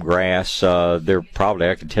away from grass, there are probably,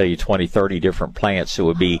 I can tell you, 20, 30 different plants that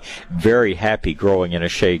would be very happy growing in a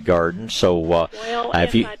shade garden. So, if I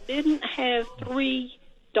didn't have 3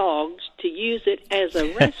 dogs to use it as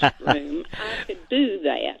a restroom, I could do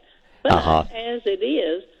that. But as it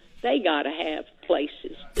is, they got to have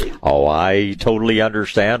places. Oh, I totally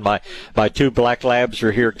understand. My 2 black labs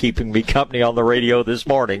are here keeping me company on the radio this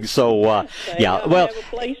morning. So, have a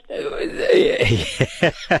place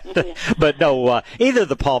to. But no, either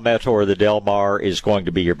the Palmetto or the Del Mar is going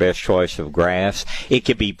to be your best choice of grass. It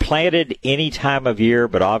can be planted any time of year,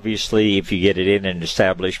 but obviously if you get it in and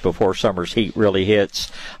established before summer's heat really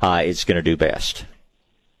hits, it's going to do best.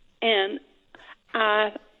 And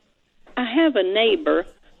I have a neighbor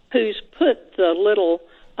who's put the little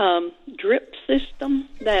drip system,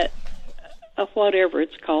 that whatever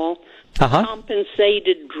it's called,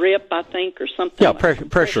 compensated drip, I think, or something. Yeah,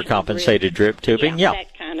 pressure compensated drip tubing. Yeah,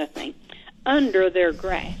 that kind of thing, under their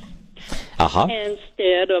grass,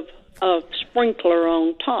 instead of a sprinkler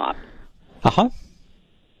on top.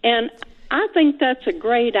 And I think that's a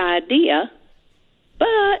great idea,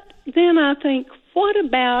 but then I think, what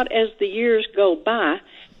about as the years go by,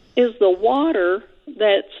 is the water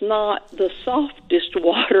that's not the softest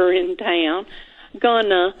water in town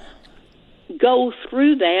gonna go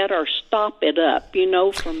through that or stop it up,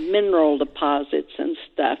 from mineral deposits and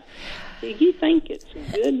stuff? Do you think it's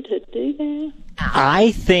good to do that?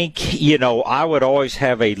 I think, I would always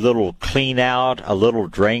have a little clean out, a little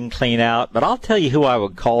drain clean out, but I'll tell you who I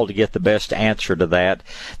would call to get the best answer to that.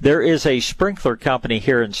 There is a sprinkler company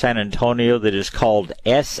here in San Antonio that is called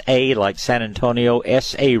SA, like San Antonio,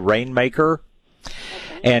 SA Rainmaker.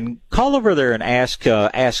 And call over there and ask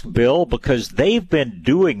Bill, because they've been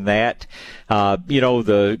doing that.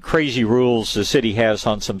 The crazy rules the city has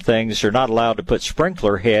on some things. You're not allowed to put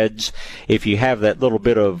sprinkler heads. If you have that little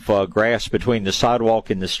bit of grass between the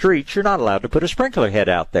sidewalk and the street, you're not allowed to put a sprinkler head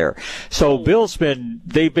out there. So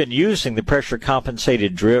they've been using the pressure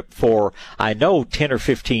compensated drip for, I know, 10 or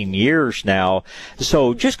 15 years now.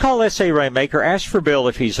 So just call SA Rainmaker, ask for Bill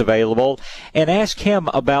if he's available, and ask him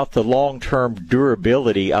about the long-term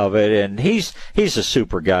durability of it. And he's a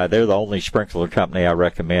super guy. They're the only sprinkler company I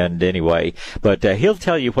recommend anyway. But he'll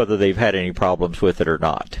tell you whether they've had any problems with it or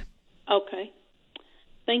not. Okay.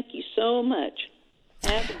 Thank you so much.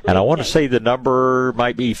 And I want to say the number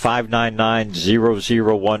might be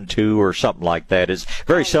 599-0012 or something like that. It's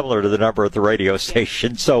very similar to the number at the radio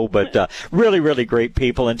station. So, but really, really great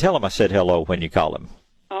people. And tell them I said hello when you call them.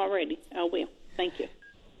 All righty. I will. Thank you.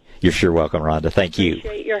 You're sure welcome, Rhonda. Thank you.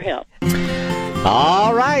 Appreciate your help.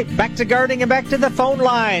 All right, back to gardening and back to the phone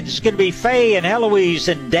lines. It's going to be Faye and Eloise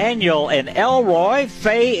and Daniel and Elroy.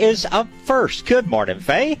 Faye is up first. Good morning,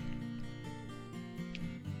 Faye.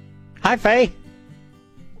 Hi, Faye.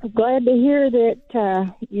 I'm glad to hear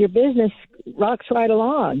that your business rocks right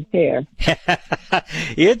along here.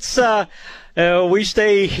 It's we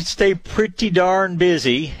stay pretty darn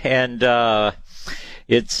busy, and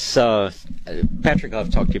it's Patrick. I'll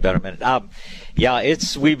talk to you about it in a minute.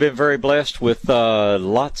 We've been very blessed with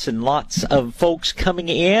lots and lots of folks coming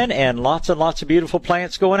in and lots of beautiful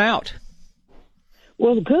plants going out.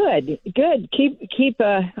 Well, good. Keep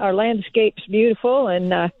our landscapes beautiful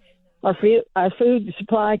and our food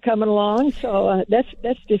supply coming along. So that's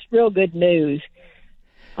just real good news.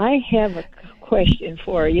 I have a question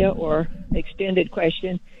for you, or extended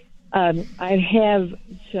question. I have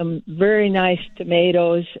some very nice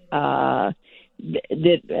tomatoes that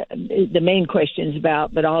the main question's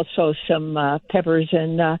about, but also some peppers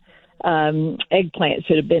and eggplants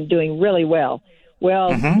that have been doing really well.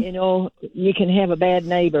 Well, you know, you can have a bad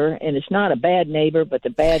neighbor, and it's not a bad neighbor, but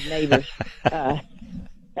the bad neighbor's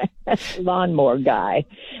lawnmower guy.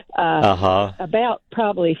 About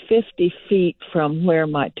probably 50 feet from where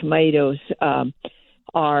my tomatoes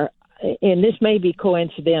are, and this may be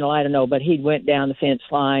coincidental, I don't know, but he went down the fence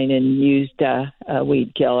line and used a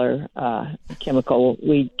weed killer,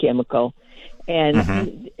 weed chemical.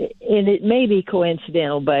 And it may be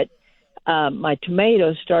coincidental, but my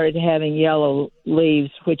tomatoes started having yellow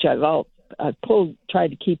leaves, which I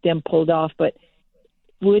tried to keep them pulled off. But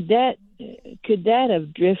could that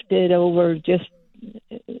have drifted over just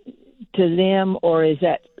to them, or is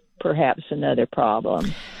that perhaps another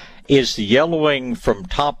problem? Is the yellowing from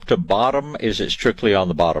top to bottom? Is it strictly on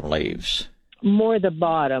the bottom leaves? More the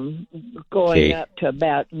bottom, going up to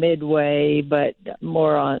about midway, but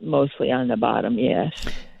mostly on the bottom, yes.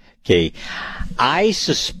 Okay. I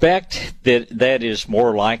suspect that is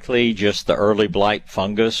more likely just the early blight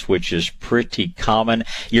fungus, which is pretty common.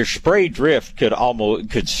 Your spray drift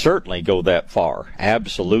could certainly go that far.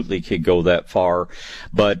 Absolutely could go that far.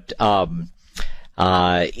 But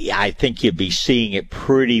I think you'd be seeing it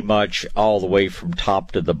pretty much all the way from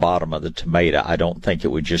top to the bottom of the tomato. I don't think it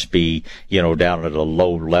would just be, down at a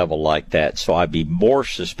low level like that. So I'd be more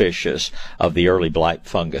suspicious of the early blight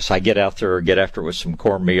fungus. I get after it with some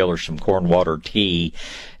cornmeal or some corn water tea,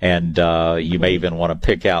 and you may even want to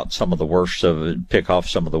pick off some of the worst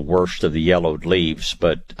of the yellowed leaves.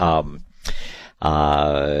 But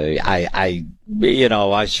I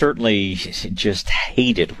certainly just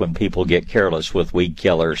hate it when people get careless with weed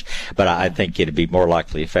killers, but I think it'd be more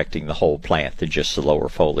likely affecting the whole plant than just the lower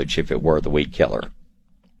foliage if it were the weed killer.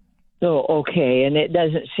 So, okay, and it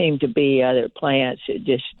doesn't seem to be other plants. It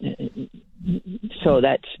just,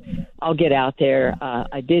 I'll get out there.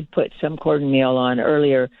 I did put some cornmeal on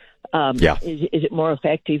earlier. Is it more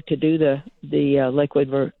effective to do the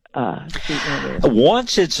liquid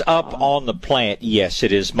once it's up on the plant, yes,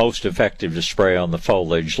 it is most effective to spray on the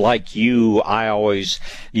foliage. Like you, I always,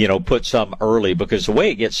 put some early, because the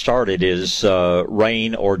way it gets started is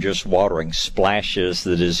rain or just watering splashes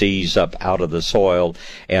the disease up out of the soil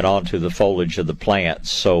and onto the foliage of the plant.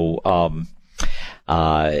 So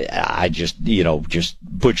I just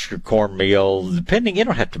put your cornmeal, depending, you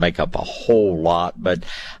don't have to make up a whole lot, but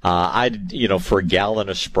for a gallon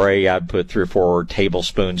of spray, I'd put 3 or 4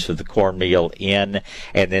 tablespoons of the cornmeal in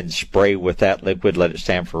and then spray with that liquid, let it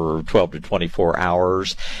stand for 12 to 24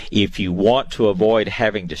 hours. If you want to avoid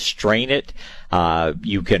having to strain it,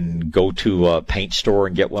 you can go to a paint store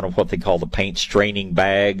and get one of what they call the paint straining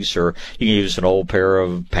bags, or you can use an old pair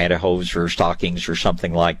of pantyhose or stockings or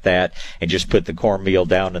something like that and just put the cornmeal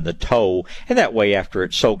down in the toe. And that way, after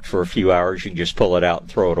it's soaked for a few hours, you can just pull it out and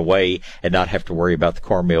throw it away and not have to worry about the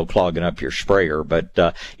cornmeal clogging up your sprayer.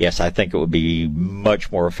 But yes, I think it would be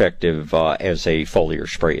much more effective as a foliar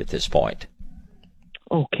spray at this point.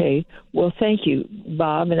 Okay. Well, thank you,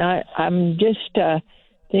 Bob. And I'm just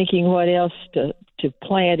thinking what else to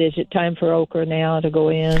plant. Is it time for okra now to go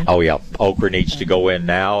in? Oh, yeah. Okra needs to go in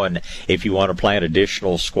now. And if you want to plant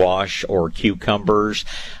additional squash or cucumbers,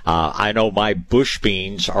 I know my bush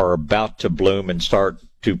beans are about to bloom and start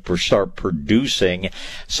producing.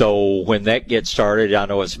 So when that gets started, I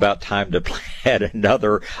know it's about time to plant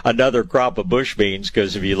another crop of bush beans,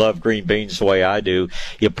 because if you love green beans the way I do,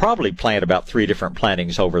 you'll probably plant about 3 different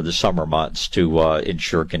plantings over the summer months to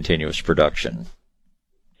ensure continuous production.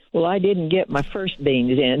 Well, I didn't get my first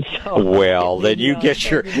beans in, so. Well, then you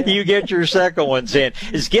get your second ones in.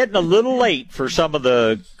 It's getting a little late for some of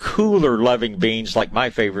the cooler loving beans, like my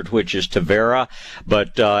favorite, which is Tavera.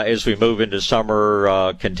 But as we move into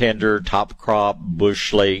summer, Contender, Top Crop,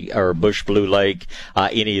 Bush Blue Lake,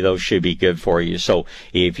 any of those should be good for you. So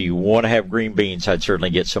if you want to have green beans, I'd certainly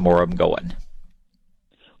get some more of them going.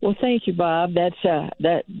 Well, thank you, Bob. That's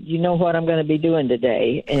you know what I'm going to be doing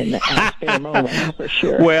today in a spare moment for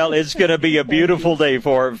sure. Well, it's going to be a beautiful day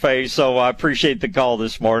for it, Faye. So I appreciate the call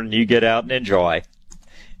this morning. You get out and enjoy.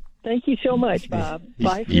 Thank you so much, Bob.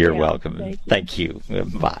 Bye. You're welcome. Thank you.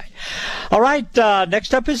 Bye. All right.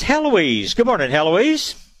 Next up is Heloise. Good morning,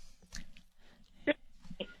 Heloise.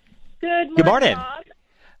 Good morning. Bob.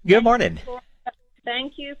 Good morning.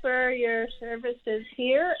 Thank you for your services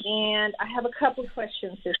here, and I have a couple of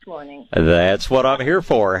questions this morning. That's what I'm here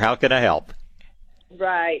for. How can I help?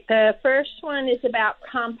 Right. The first one is about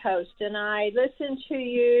compost, and I listened to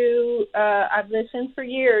you. I've listened for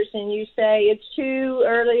years, and you say it's too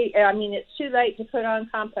early. It's too late to put on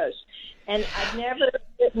compost, and I've never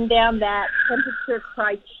written down that temperature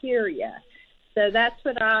criteria. So that's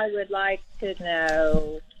what I would like to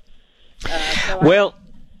know.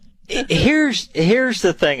 here's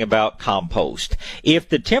the thing about compost. If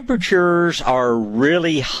the temperatures are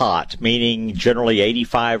really hot, meaning generally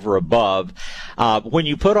 85 or above, when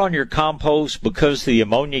you put on your compost, because of the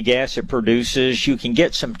ammonia gas it produces, you can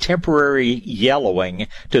get some temporary yellowing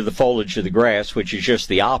to the foliage of the grass, which is just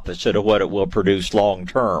the opposite of what it will produce long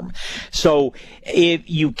term. So if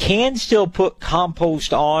you can still put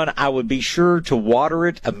compost on, I would be sure to water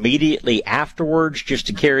it immediately afterwards, just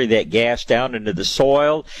to carry that gas down into the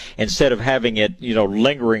soil instead of having it,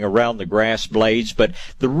 lingering around the grass blades. But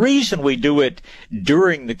the reason we do it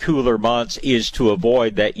during the cooler months is to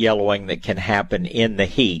avoid that yellowing that can happen in the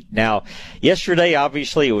heat. Now, yesterday,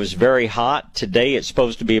 obviously, it was very hot. Today, it's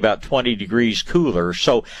supposed to be about 20 degrees cooler.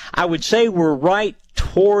 So I would say we're right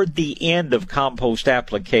toward the end of compost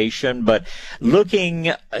application, but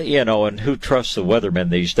looking, and who trusts the weathermen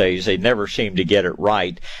these days? They never seem to get it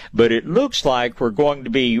right. But it looks like we're going to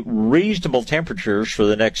be reasonable temperatures for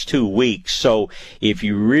the next 2 weeks. So if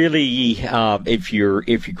you really, if your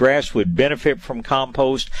grass would benefit from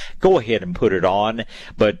compost, go ahead and put it on,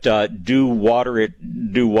 but do water it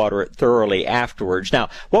thoroughly afterwards. Now,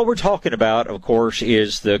 what we're talking about, of course,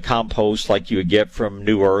 is the compost like you would get from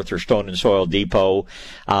New Earth or Stone and Soil Depot,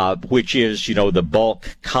 which is, the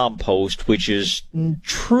bulk compost, which is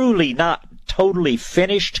truly not totally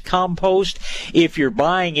finished compost. If you're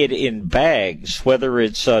buying it in bags, whether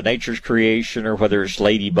it's Nature's Creation or whether it's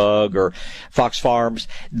Ladybug or Fox Farms,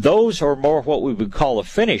 those are more what we would call a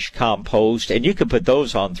finished compost, and you can put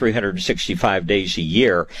those on 365 days a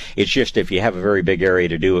year. It's just if you have a very big area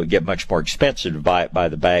to do it, get much more expensive to buy it by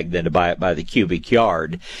the bag than to buy it by the cubic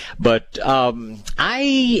yard. But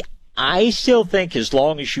I still think as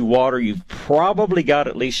long as you water, you've probably got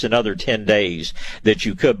at least another 10 days that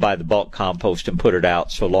you could buy the bulk compost and put it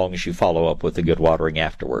out, so long as you follow up with a good watering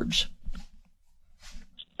afterwards.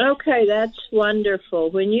 Okay, that's wonderful.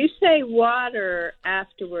 When you say water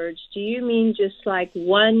afterwards, do you mean just like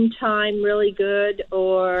one time really good,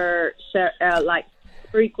 or like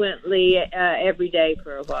frequently every day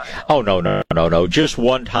for a while? Oh, no. Just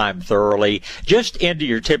one time thoroughly. Just into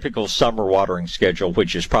your typical summer watering schedule,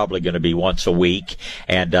 which is probably going to be once a week.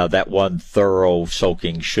 And that one thorough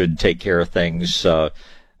soaking should take care of things,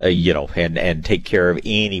 and take care of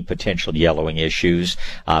any potential yellowing issues.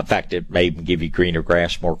 In fact, it may even give you greener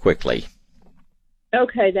grass more quickly.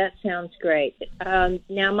 Okay, that sounds great.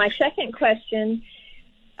 Now, my second question,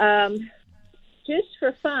 just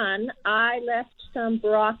for fun, I left some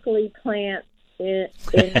broccoli plants in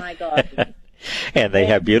my garden. And they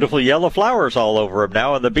have beautiful yellow flowers all over them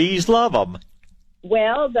now, and the bees love them.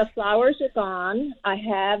 Well, the flowers are gone. I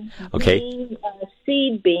have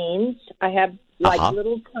seed beans. I have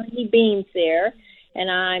little tiny beans there,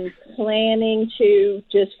 and I'm planning to,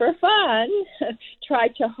 just for fun, try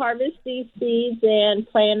to harvest these seeds and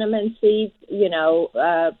plant them in seeds,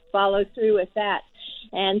 follow through with that.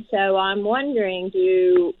 And so I'm wondering,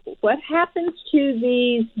 what happens to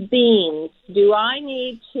these beans? Do I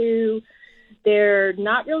need to? They're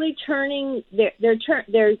not really turning. They're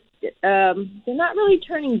not really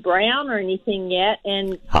turning brown or anything yet.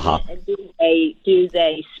 And do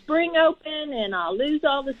they spring open and I'll lose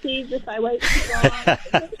all the seeds if I wait too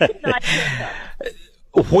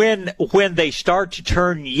long? When they start to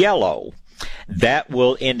turn yellow, that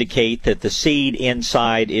will indicate that the seed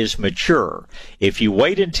inside is mature. If you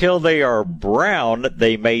wait until they are brown,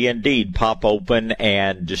 they may indeed pop open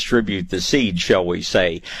and distribute the seed, shall we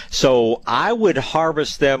say. So I would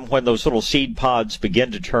harvest them when those little seed pods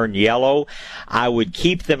begin to turn yellow. I would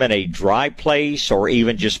keep them in a dry place, or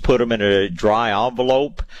even just put them in a dry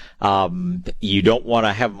envelope. You don't want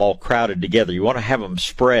to have them all crowded together. You want to have them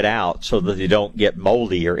spread out so that they don't get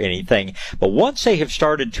moldy or anything. But once they have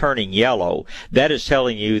started turning yellow, that is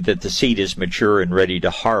telling you that the seed is mature and ready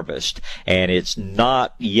to harvest. And it's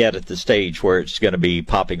not yet at the stage where it's going to be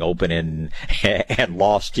popping open and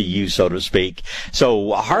lost to you, so to speak.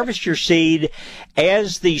 So harvest your seed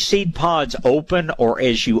as the seed pods open, or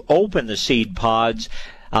as you open the seed pods.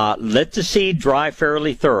 Let the seed dry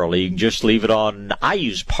fairly thoroughly. You can just leave it on. I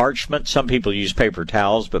use parchment. Some people use paper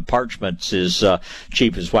towels, but parchment is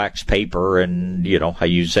cheap as wax paper, and I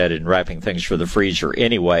use that in wrapping things for the freezer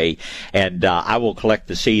anyway. And I will collect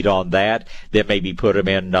the seed on that. Then maybe put them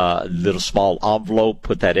in a little small envelope.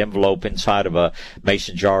 Put that envelope inside of a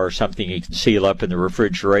mason jar or something you can seal up in the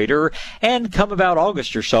refrigerator. And come about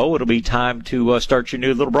August or so, it'll be time to start your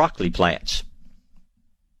new little broccoli plants.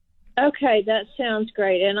 Okay, that sounds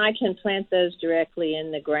great. And I can plant those directly in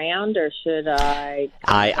the ground, or should I?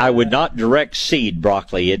 I would not direct seed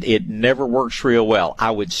broccoli. It never works real well. I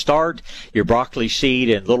would start your broccoli seed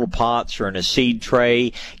in little pots or in a seed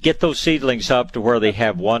tray. Get those seedlings up to where they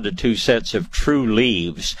have 1 to 2 sets of true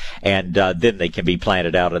leaves, and then they can be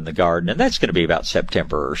planted out in the garden. And that's going to be about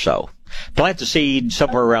September or so. Plant the seed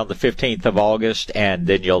somewhere around the 15th of August, and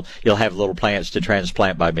then you'll have little plants to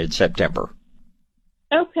transplant by mid-September.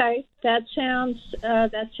 Okay, that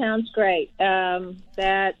sounds great.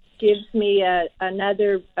 That gives me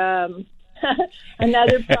another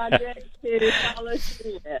another project to follow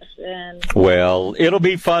through with. And well, it'll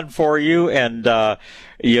be fun for you, and the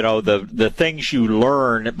things you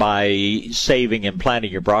learn by saving and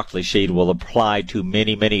planting your broccoli seed will apply to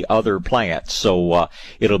many other plants. So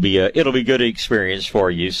it'll be a good experience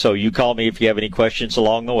for you. So you call me if you have any questions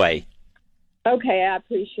along the way. Okay, I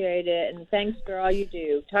appreciate it, and thanks for all you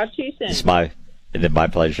do. Talk to you soon. It's my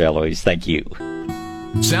pleasure, Eloise. Thank you.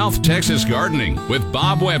 South Texas Gardening with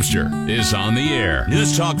Bob Webster is on the air.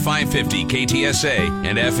 News Talk 550 KTSA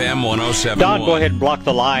and FM 107.1. Don, go ahead and block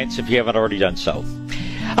the lines if you haven't already done so.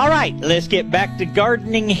 All right, let's get back to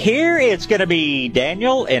gardening here. It's going to be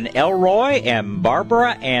Daniel and Elroy and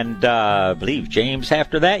Barbara and I believe James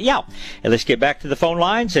after that. Yeah, and let's get back to the phone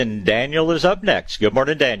lines, and Daniel is up next. Good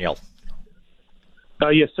morning, Daniel.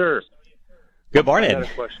 Yes, sir. Good morning. I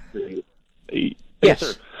got a question for you. Yes,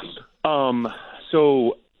 sir.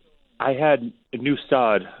 So I had a new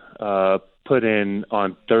sod put in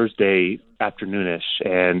on Thursday afternoonish,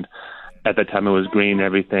 and at that time it was green and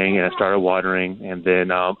everything, and I started watering, and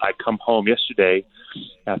then I come home yesterday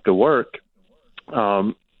after work,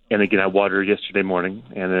 and again I watered yesterday morning,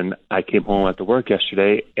 and then I came home after work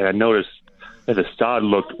yesterday, and I noticed that the sod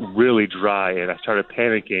looked really dry, and I started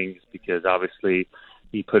panicking because obviously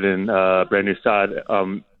he put in brand new sod,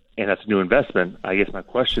 and that's a new investment. I guess my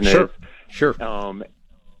question is, am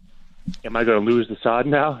I going to lose the sod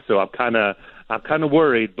now? So I'm kind of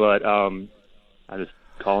worried, but I'm just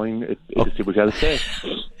calling to see what you got to say.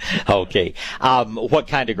 Okay. What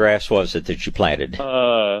kind of grass was it that you planted?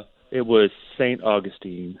 It was St.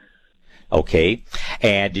 Augustine. Okay.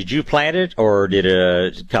 And did you plant it, or did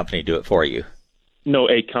a company do it for you? No,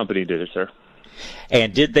 a company did it, sir.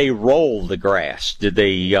 And did they roll the grass? Did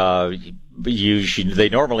they they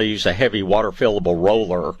normally use a heavy water-fillable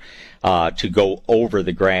roller to go over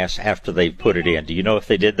the grass after they put it in. Do you know if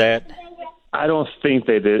they did that? I don't think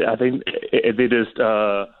they did. I think they just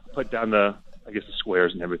put down the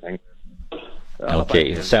squares and everything.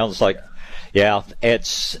 Okay, it sounds like, yeah,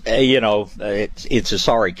 it's it's a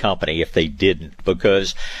sorry company if they didn't,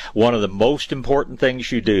 because one of the most important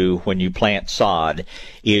things you do when you plant sod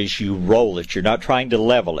is you roll it. You're not trying to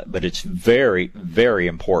level it, but it's very, very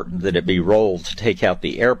important that it be rolled to take out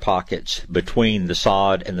the air pockets between the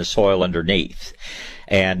sod and the soil underneath.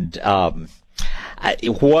 And I'm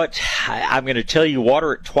going to tell you,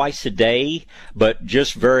 water it twice a day, but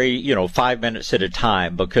just 5 minutes at a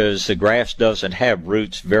time, because the grass doesn't have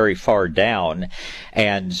roots very far down.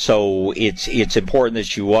 And so it's important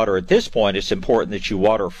that you water at this point. It's important that you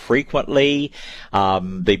water frequently.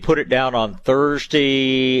 They put it down on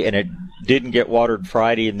Thursday and it didn't get watered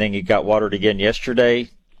Friday, and then it got watered again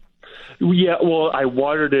yesterday. Yeah, well, I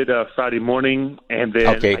watered it Friday morning, and then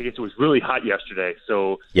I guess it was really hot yesterday.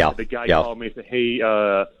 So the guy called me and said, hey,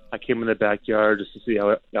 I came in the backyard just to see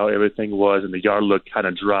how everything was, and the yard looked kind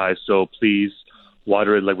of dry, so please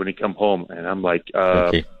water it when you come home. And I'm like,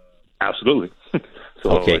 absolutely.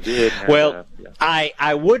 So I did. Well,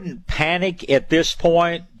 I wouldn't panic at this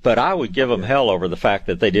point, but I would give them hell over the fact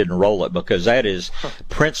that they didn't roll it, because that is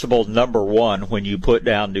principle number one. When you put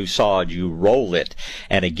down new sod, you roll it.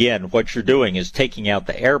 And again, what you're doing is taking out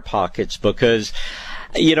the air pockets, because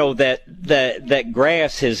that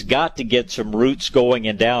grass has got to get some roots going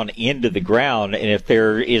and down into the ground, and if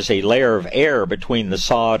there is a layer of air between the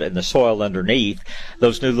sod and the soil underneath,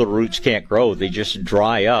 those new little roots can't grow. They just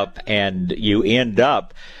dry up, and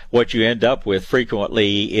what you end up with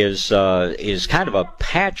frequently is kind of a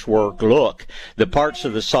patchwork look. The parts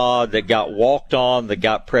of the sod that got walked on, that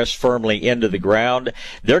got pressed firmly into the ground,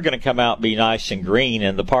 they're going to come out and be nice and green,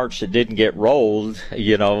 and the parts that didn't get rolled,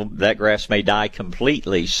 that grass may die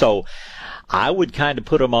completely. So I would kind of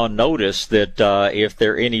put them on notice that if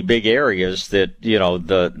there are any big areas that, you know,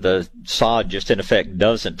 the sod just in effect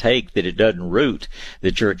doesn't take, that it doesn't root,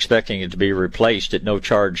 that you're expecting it to be replaced at no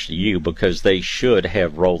charge to you, because they should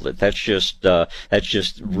have rolled it. That's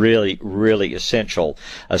just really, really essential,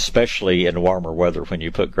 especially in warmer weather when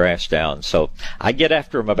you put grass down. So I get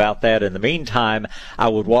after them about that. In the meantime, I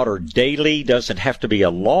would water daily. Doesn't have to be a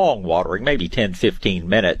long watering, maybe 10, 15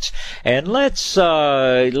 minutes. And let's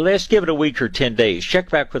give it a week or 10 days. Check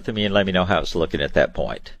back with me and let me know how it's looking at that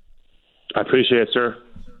point. I appreciate it, sir.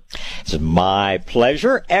 It's my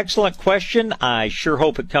pleasure. Excellent question. I sure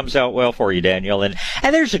hope it comes out well for you, Daniel. And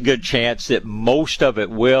there's a good chance that most of it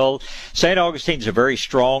will. St. Augustine's a very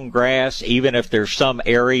strong grass. Even if there's some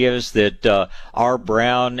areas that are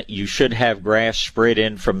brown, you should have grass spread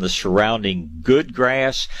in from the surrounding good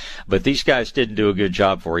grass. But these guys didn't do a good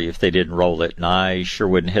job for you if they didn't roll it. And I sure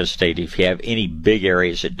wouldn't hesitate if you have any big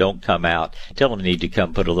areas that don't come out. Tell them they need to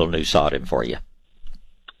come put a little new sod in for you.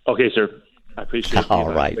 Okay, sir. I appreciate it.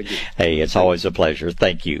 All right. Hey, it's always a pleasure.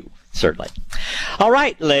 Thank you. Certainly. All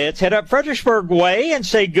right, let's head up Fredericksburg way and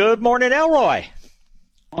say good morning, Elroy.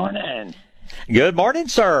 Morning. Good morning,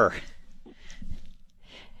 sir.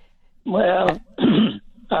 Well,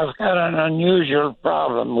 I've got an unusual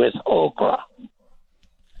problem with okra.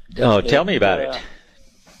 Oh, tell me about it.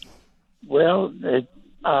 Well,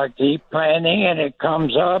 I keep planting and it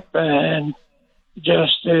comes up and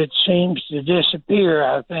it seems to disappear.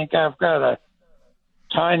 I think I've got a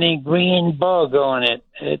tiny green bug on it.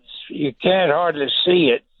 You can't hardly see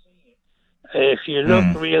it. If you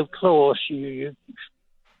look real close,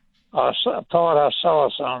 I thought I saw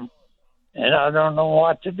some, and I don't know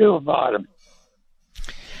what to do about them.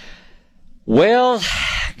 Well,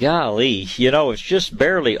 golly, you know, it's just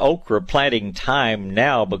barely okra planting time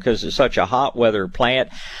now because it's such a hot weather plant.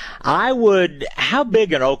 How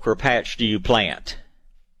big an okra patch do you plant?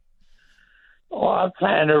 Oh, I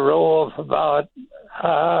plant a row of about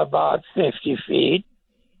 50 feet.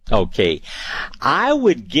 Okay. I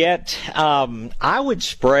would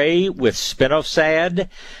spray with spinosad.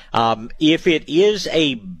 If it is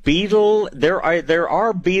a beetle, there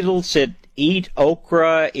are beetles that eat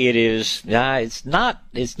okra. It's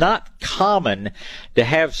not common to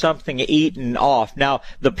have something eaten off. Now,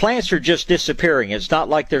 the plants are just disappearing. It's not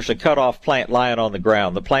like there's a cut off plant lying on the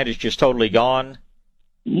ground. The plant is just totally gone.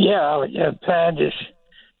 Yeah, the plant is,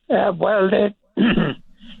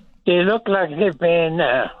 they look like they've been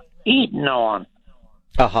eaten on.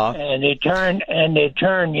 Uh-huh. And they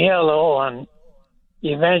turn yellow and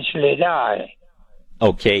eventually die.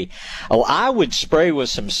 Okay. Well, I would spray with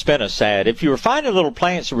some spinosad. If you were finding little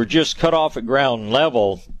plants that were just cut off at ground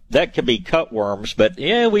level, that could be cutworms, but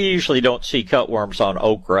yeah, we usually don't see cutworms on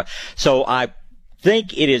okra. So I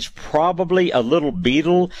think it is probably a little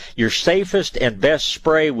beetle. Your safest and best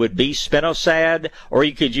spray would be spinosad, or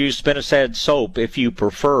you could use spinosad soap if you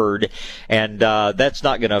preferred, and that's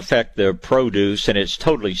not going to affect the produce, and it's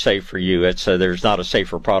totally safe for you. There's not a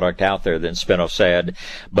safer product out there than spinosad,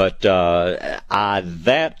 but I'd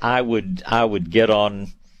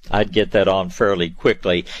get that on fairly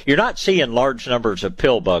quickly. You're not seeing large numbers of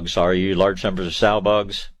pill bugs, are you? Large numbers of sow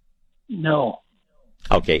bugs? No.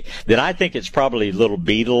 Okay, then I think it's probably little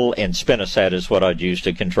beetle, and spinosad is what I'd use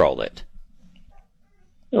to control it.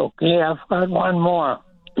 Okay, I've got one more.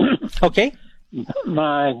 Okay.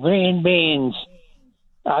 My green beans.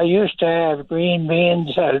 I used to have green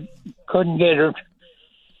beans. I couldn't get it.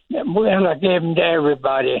 Well, I gave them to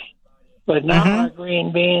everybody. But now my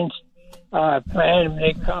green beans, I plant them,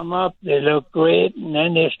 they come up, they look great, and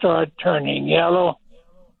then they start turning yellow.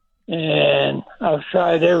 And I've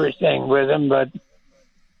tried everything with them, but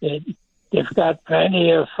they've got plenty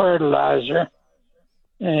of fertilizer,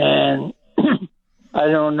 and I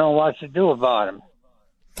don't know what to do about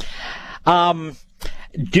them.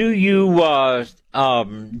 Do you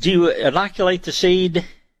inoculate the seed?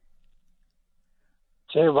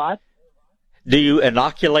 Say what? Do you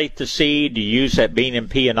inoculate the seed? Do you use that bean and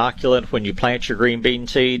pea inoculant when you plant your green bean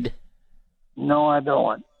seed? No, I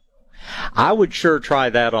don't. I would sure try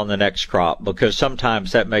that on the next crop, because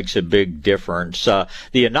sometimes that makes a big difference. The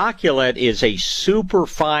inoculant is a super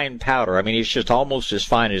fine powder. I mean, it's just almost as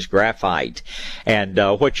fine as graphite. And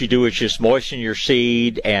what you do is just moisten your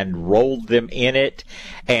seed and roll them in it.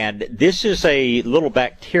 And this is a little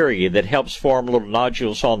bacteria that helps form little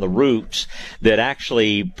nodules on the roots that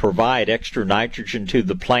actually provide extra nitrogen to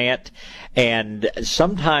the plant. And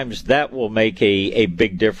sometimes that will make a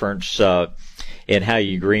big difference in how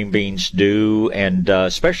your green beans do, and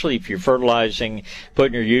especially if you're fertilizing,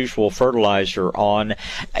 putting your usual fertilizer on.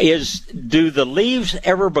 Do the leaves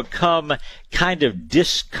ever become kind of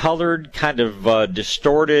discolored, kind of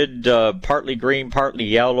distorted, partly green, partly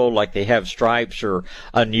yellow, like they have stripes or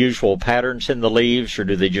unusual patterns in the leaves, or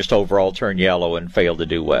do they just overall turn yellow and fail to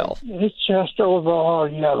do well? It's just overall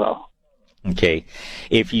yellow. Okay.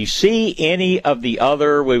 If you see any of the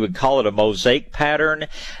other, we would call it a mosaic pattern,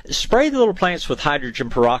 spray the little plants with hydrogen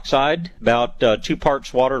peroxide, about 2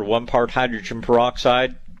 parts water to 1 part hydrogen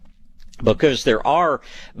peroxide, because there are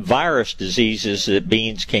virus diseases that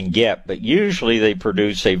beans can get, but usually they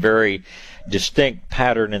produce a very distinct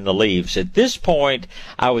pattern in the leaves. At this point,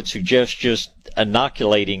 I would suggest just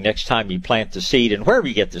inoculating next time you plant the seed, and wherever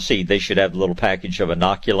you get the seed, they should have a little package of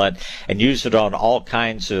inoculant, and use it on all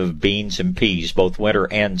kinds of beans and peas, both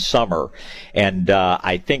winter and summer. And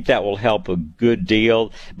I think that will help a good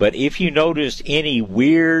deal. But if you notice any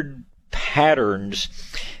weird patterns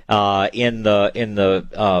in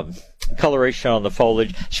the coloration on the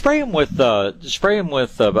foliage, spray them with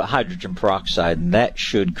hydrogen peroxide, and that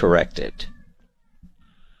should correct it.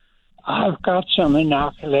 I've got some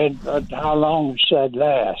inoculate, but how long does that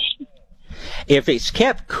last? If it's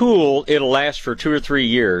kept cool, it'll last for 2 or 3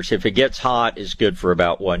 years. If it gets hot, it's good for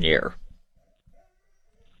about 1 year.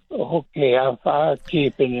 Okay, I'll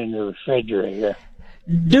keep it in the refrigerator.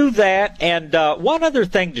 Do that, and one other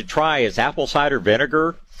thing to try is apple cider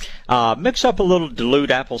vinegar. Mix up a little dilute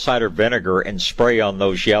apple cider vinegar and spray on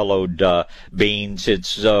those yellowed beans.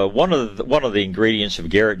 It's one of the ingredients of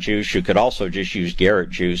Garrett juice. You could also just use Garrett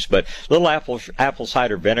juice, but little apple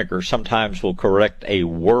cider vinegar sometimes will correct a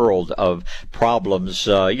world of problems.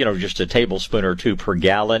 Just a tablespoon or 2 per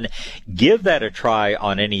gallon. Give that a try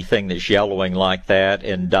on anything that's yellowing like that,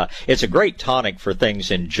 and it's a great tonic for things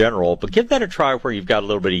in general. But give that a try where you've got a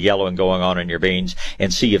little bit of yellowing going on in your beans,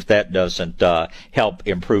 and see if that doesn't help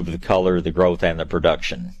improve the color, the growth, and the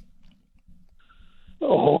production.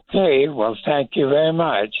 Okay, well, thank you very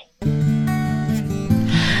much.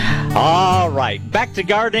 All right, back to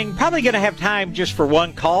gardening. Probably going to have time just for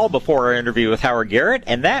one call before our interview with Howard Garrett,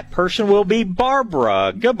 and that person will be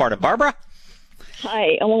Barbara. Good morning, Barbara.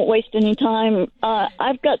 Hi, I won't waste any time.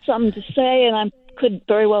 I've got something to say, and I could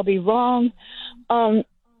very well be wrong.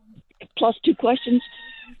 Plus 2 questions.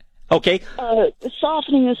 Okay.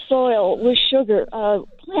 Softening the soil with sugar.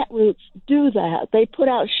 Plant roots do that. They put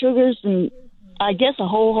out sugars and, I guess, a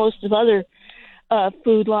whole host of other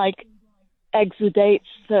food like exudates.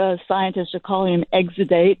 Scientists are calling them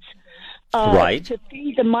exudates. Right. To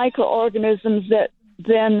feed the microorganisms that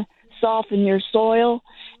then soften your soil.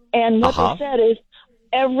 And what they said is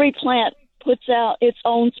every plant puts out its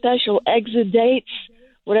own special exudates,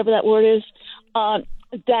 whatever that word is,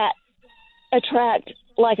 that attract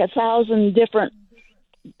like 1,000 different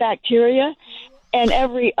bacteria, and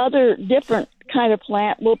every other different kind of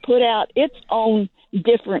plant will put out its own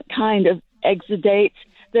different kind of exudates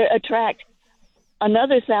that attract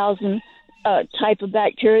another 1,000 type of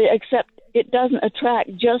bacteria, except it doesn't attract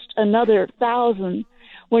just another 1,000.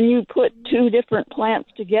 When you put 2 different plants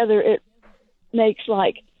together, it makes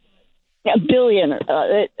like a billion.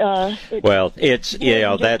 Well, it's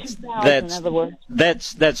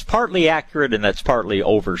that's partly accurate and that's partly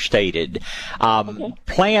overstated.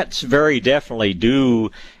 Plants very definitely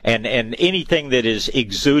do, and anything that is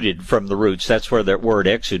exuded from the roots, that's where that word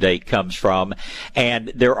exudate comes from.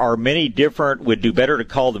 And there are many different, would do better to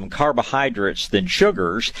call them carbohydrates than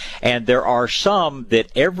sugars. And there are some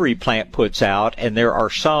that every plant puts out, and there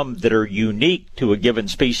are some that are unique to a given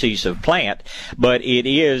species of plant. But it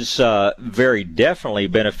is very definitely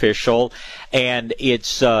beneficial, and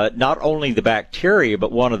it's not only the bacteria,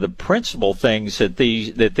 but one of the principal things that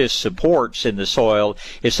this supports in the soil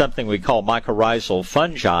is something we call mycorrhizal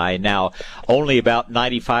fungi. Now, only about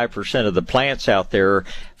 95% of the plants out there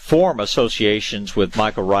form associations with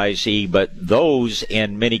mycorrhizae, but those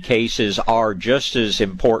in many cases are just as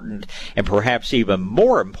important and perhaps even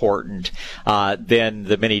more important than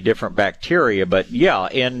the many different bacteria. But yeah,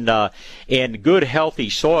 in good healthy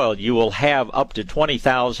soil, you will have up to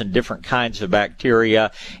 20,000 different kinds of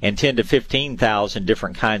bacteria and 10 to 15,000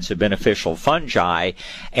 different kinds of beneficial fungi.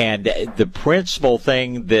 And the principal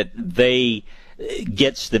thing that they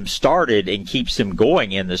gets them started and keeps them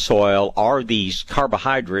going in the soil are these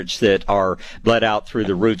carbohydrates that are bled out through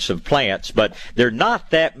the roots of plants. But there are not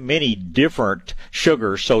that many different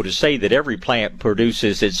sugars, so to say that every plant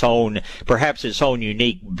produces perhaps its own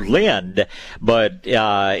unique blend, but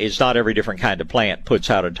it's not every different kind of plant puts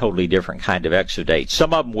out a totally different kind of exudate.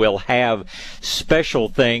 Some of them will have special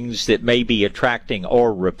things that may be attracting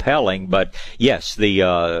or repelling, but yes,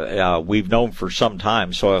 we've known for some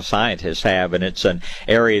time, soil scientists have, and it's an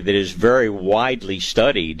area that is very widely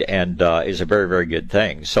studied and is a very, very good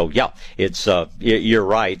thing. So yeah, it's you're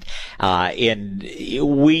right, and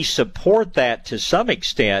we support that to some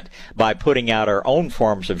extent by putting out our own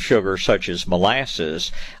forms of sugar, such as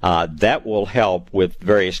molasses. That will help with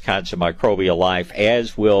various kinds of microbial life,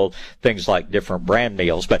 as will things like different bran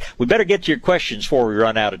meals. But we better get to your questions before we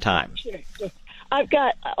run out of time. I've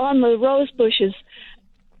got on the rose bushes,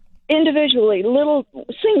 individually, little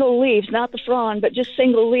single leaves, not the frond, but just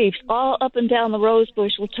single leaves, all up and down the rose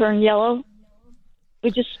bush will turn yellow.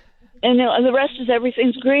 And the rest is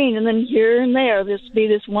everything's green, and then here and there, this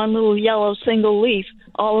one little yellow single leaf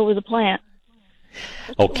all over the plant.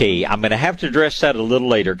 Okay, I'm going to have to address that a little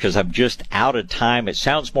later because I'm just out of time. It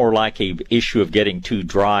sounds more like an issue of getting too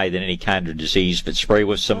dry than any kind of disease, but spray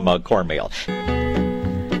with some cornmeal.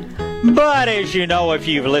 But as you know, if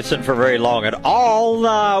you've listened for very long at all,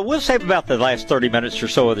 we'll save about the last 30 minutes or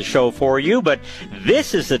so of the show for you. But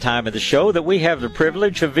this is the time of the show that we have the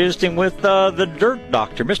privilege of visiting with the Dirt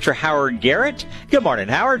Doctor, Mr. Howard Garrett. Good morning,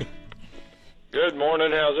 Howard. Good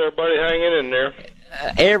morning. How's everybody hanging in there?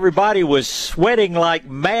 Everybody was sweating like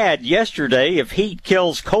mad yesterday. If heat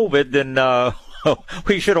kills COVID, then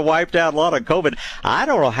we should have wiped out a lot of COVID. I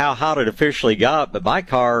don't know how hot it officially got, but my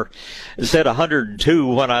car said 102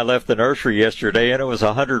 when I left the nursery yesterday, and it was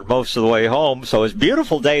 100 most of the way home. So it's a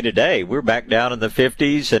beautiful day today. We're back down in the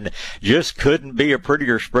 50s, and just couldn't be a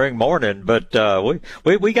prettier spring morning. But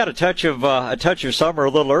we got a touch of summer a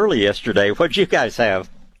little early yesterday. What'd you guys have?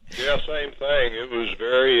 Yeah, same thing. It was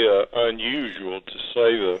very unusual, to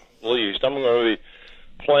say the least. I'm going to be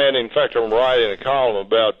planting. In fact, I'm writing a column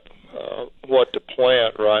about what to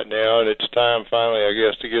plant right now, and it's time finally, I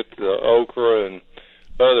guess, to get the okra and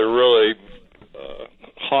other really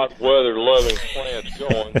hot weather-loving plants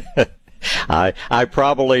going. I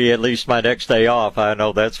probably, at least my next day off, I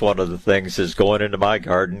know that's one of the things that's going into my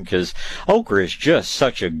garden, because okra is just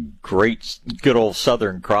such a great, good old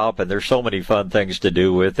southern crop, and there's so many fun things to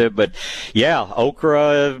do with it. But yeah,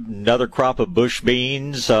 okra, another crop of bush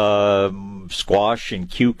beans, squash and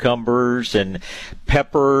cucumbers and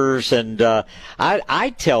peppers. And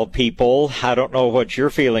I tell people, I don't know what your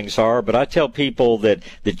feelings are, but I tell people that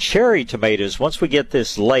the cherry tomatoes, once we get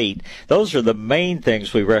this late, those are the main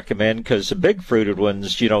things we recommend, because the big fruited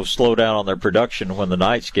ones, slow down on their production when the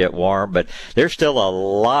nights get warm. But there's still a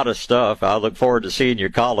lot of stuff. I look forward to seeing your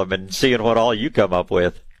column and seeing what all you come up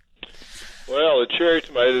with. Well, the cherry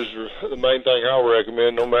tomatoes are the main thing I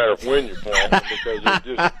recommend, no matter when you plant them,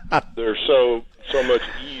 because they're so much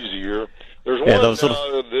easier. There's one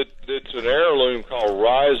that's an heirloom called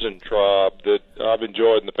Rhizotrop that I've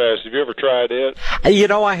enjoyed in the past. Have you ever tried it?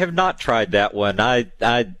 I have not tried that one. I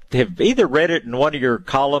have either read it in one of your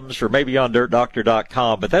columns or maybe on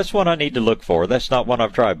DirtDoctor.com, but that's one I need to look for. That's not one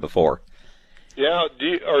I've tried before. Yeah. Do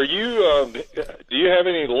you have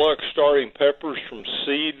any luck starting peppers from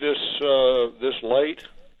seed this late?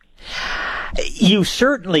 You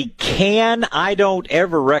certainly can. I don't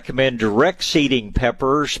ever recommend direct seeding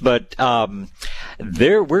peppers, but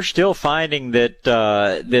we're still finding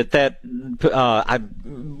that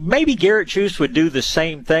maybe Garrett Juice would do the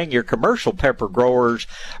same thing. Your commercial pepper growers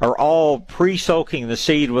are all pre-soaking the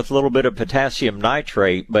seed with a little bit of potassium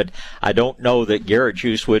nitrate, but I don't know that Garrett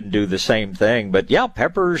Juice wouldn't do the same thing. But yeah,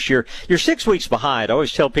 peppers, you're 6 weeks behind. I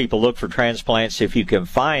always tell people look for transplants if you can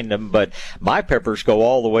find them, but my peppers go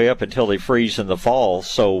all the way up until they freeze in the fall,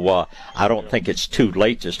 so I don't think it's too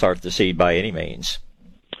late to start the seed by any means.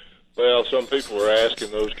 Well, some people are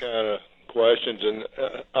asking those kind of questions, and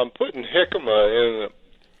I'm putting jicama in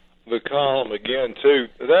the column again too.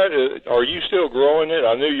 Are you still growing it?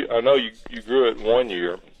 I know you grew it 1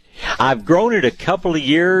 year. I've grown it a couple of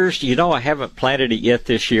years. I haven't planted it yet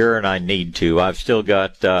this year, and I need to. I've still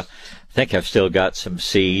got. I think I've still got some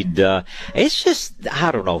seed. It's just,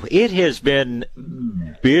 I don't know. It has been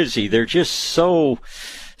busy. They're just so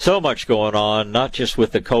So much going on, not just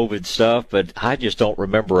with the COVID stuff, but I just don't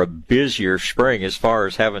remember a busier spring as far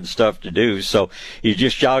as having stuff to do. So you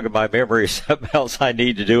just jogging my memory of something else I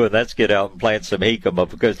need to do, and that's get out and plant some jicama,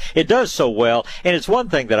 because it does so well. And it's one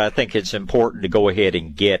thing that I think it's important to go ahead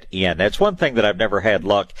and get in. That's one thing that I've never had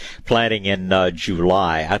luck planting in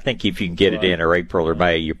July. I think if you can get it in or April or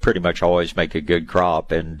May, you pretty much always make a good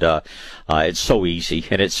crop. And it's so easy,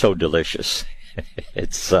 and it's so delicious.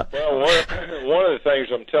 It's well, one of the things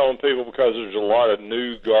I'm telling people, because there's a lot of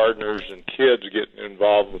new gardeners and kids getting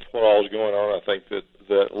involved with what all's going on, I think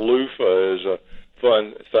that loofah is a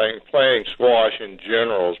fun thing. Planting squash in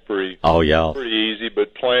general is pretty easy,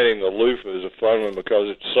 but planting the loofah is a fun one because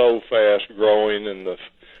it's so fast growing and the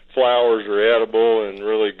flowers are edible and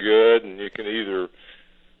really good, and you can either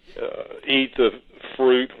eat the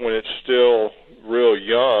fruit when it's still real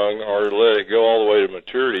young, or let it go all the way to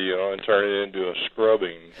maturity, and turn it into a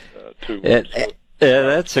scrubbing tool.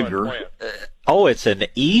 That's a great. It's an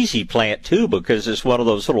easy plant too, because it's one of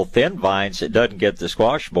those little thin vines that doesn't get the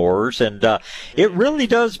squash borers, and it really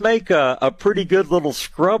does make a pretty good little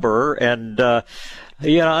scrubber. And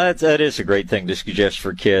that is a great thing to suggest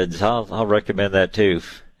for kids. I'll recommend that too.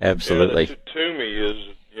 Absolutely. Yeah, Tatumi is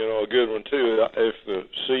a good one too. If the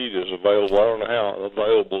seed is available, I don't know how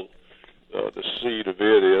available the seed of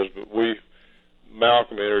it is, but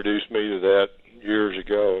Malcolm introduced me to that years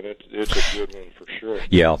ago, and it's a good one for sure.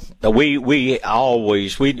 Yeah, we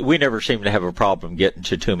never seem to have a problem getting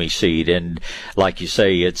Tatumi seed, and like you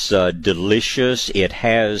say, it's delicious. It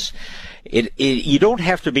has. You don't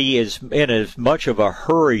have to be in as much of a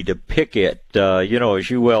hurry to pick it. As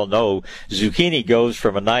you well know, zucchini goes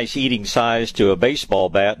from a nice eating size to a baseball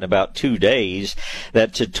bat in about 2 days.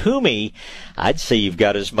 That Tatumi, I'd say you've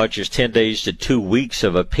got as much as 10 days to 2 weeks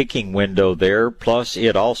of a picking window there. Plus,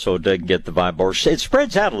 it also doesn't get the vine borers. It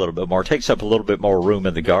spreads out a little bit more, takes up a little bit more room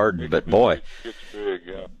in the garden. But boy, it's big.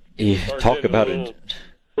 Yeah. Talk about it.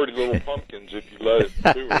 Pretty little pumpkins if you let it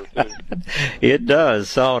do it. It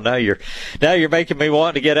does. Oh, now you're making me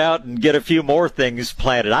want to get out and get a few more things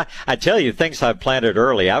planted. I tell you, things I've planted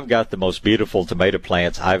early. I've got the most beautiful tomato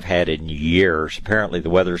plants I've had in years. Apparently, the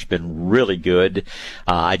weather's been really good.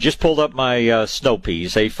 I just pulled up my snow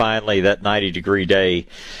peas. They finally, that 90-degree day,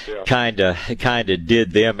 kind of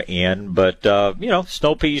did them in. But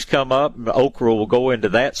snow peas come up. Okra will go into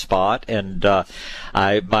that spot, and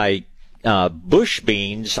my bush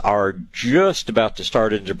beans are just about to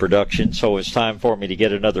start into production, so it's time for me to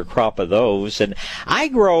get another crop of those. And I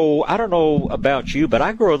don't know about you, but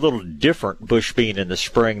I grow a little different bush bean in the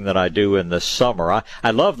spring than I do in the summer.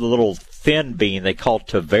 I love the little thin bean they call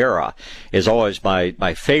Tavera, is always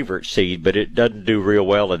my favorite seed, but it doesn't do real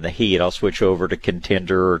well in the heat. I'll switch over to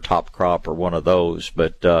Contender or Top Crop or one of those,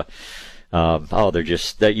 but they're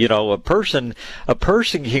just that a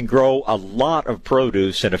person can grow a lot of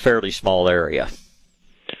produce in a fairly small area.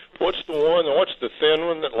 What's the thin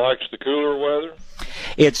one that likes the cooler weather?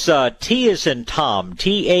 It's T as in Tom,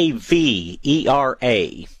 Tavera,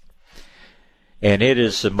 and it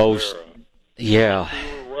is the most cooler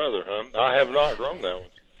weather, huh? I have not grown that one.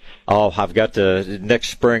 Oh, I've got to next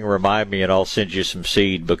spring remind me, and I'll send you some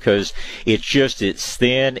seed, because it's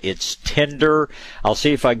thin, it's tender. I'll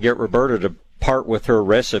see if I can get Roberta to part with her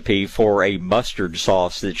recipe for a mustard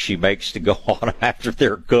sauce that she makes to go on them after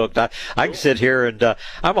they're cooked. I can sit here and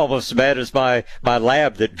I'm almost as bad as my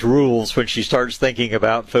lab that drools when she starts thinking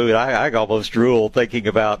about food. I almost drool thinking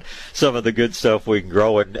about some of the good stuff we can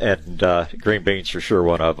grow, and green beans are sure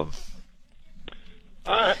one of them.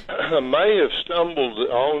 I may have stumbled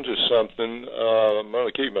onto something. I'm going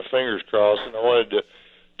to keep my fingers crossed, and I wanted to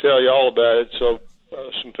tell you all about it so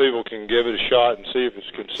some people can give it a shot and see if it's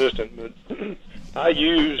consistent. But I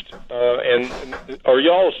used, and are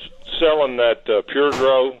y'all selling that Pure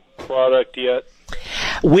Grow product yet?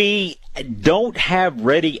 We don't have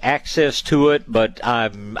ready access to it, but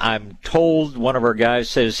I'm told one of our guys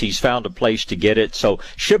says he's found a place to get it, so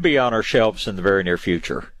should be on our shelves in the very near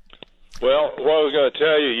future. Well, what I was going to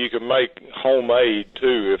tell you, you can make homemade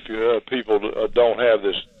too if people don't have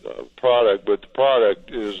this product, but the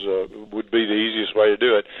product would be the easiest way to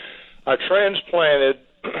do it. I transplanted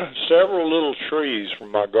several little trees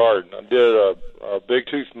from my garden. I did a big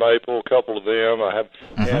tooth maple, a couple of them. I have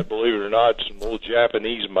had, believe it or not, some little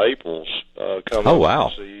Japanese maples come up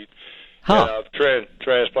from seed. And I've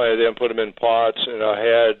transplanted them, put them in pots, and I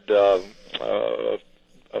had a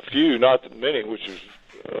few, not that many, which is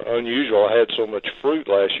unusual. I had so much fruit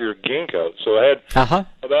last year, ginkgo. So I had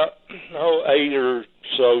about 8 or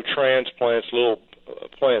so transplants, little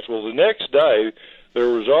plants. Well, the next day there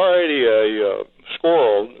was already a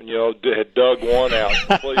squirrel, had dug one out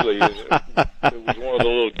completely. It was one of the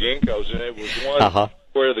little ginkgos, and it was one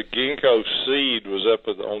where the ginkgo seed was up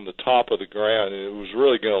on the top of the ground, and it was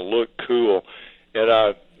really going to look cool. And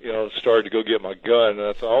I, started to go get my gun, and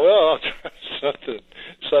I thought, well, I'll try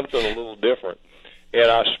something a little different. And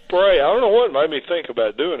I don't know what made me think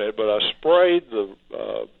about doing it, but I sprayed the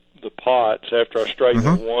pots after I straightened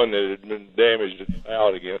the one that had been damaged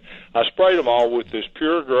out again. I sprayed them all with this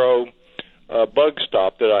Pure Grow bug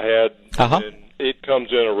stop that I had, and it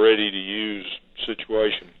comes in a ready-to-use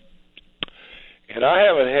situation. And I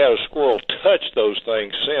haven't had a squirrel touch those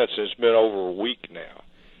things since. It's been over a week now.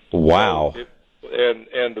 Wow.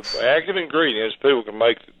 And the active ingredients, people can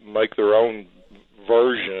make their own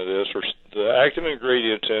version of this, or the active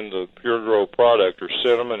ingredients in the Pure Grow product are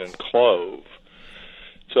cinnamon and clove.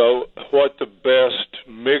 So what the best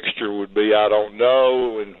mixture would be, I don't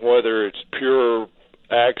know, and whether it's pure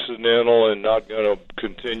accidental and not going to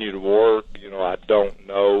continue to work, I don't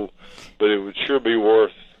know, but it would sure be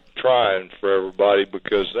worth trying for everybody,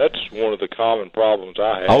 because that's one of the common problems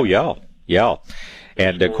I have. Oh, yeah.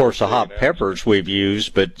 And, of course, the hot peppers we've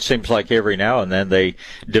used, but it seems like every now and then they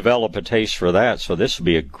develop a taste for that. So this would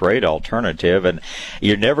be a great alternative. And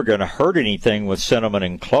you're never going to hurt anything with cinnamon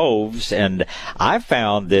and cloves. And I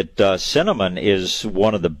found that cinnamon is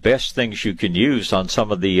one of the best things you can use on some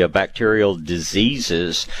of the bacterial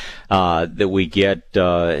diseases that we get.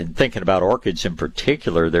 And thinking about orchids in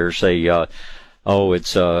particular, there's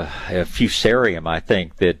it's a fusarium, I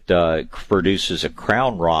think, that produces a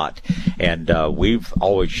crown rot, and we've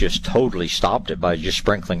always just totally stopped it by just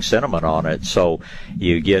sprinkling cinnamon on it. So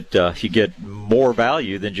you get more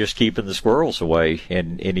value than just keeping the squirrels away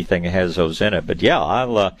in anything that has those in it. But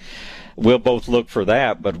yeah, we'll both look for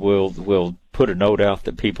that, but we'll put a note out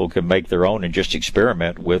that people can make their own and just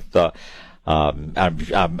experiment with.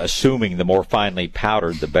 I'm assuming the more finely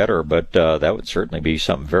powdered, the better, but that would certainly be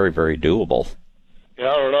something very, very doable. I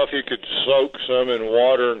don't know if you could soak some in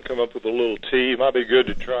water and come up with a little tea. It might be good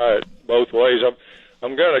to try it both ways.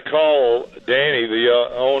 I'm going to call Danny, the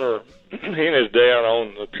owner. He and his dad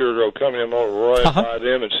own the Pure Grow company. I'm going to run by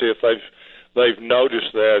them and see if they've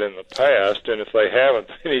noticed that in the past, and if they haven't,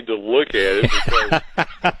 they need to look at it, because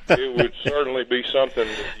it would certainly be something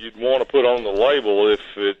that you'd want to put on the label if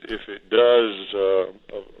it does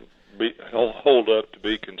hold up to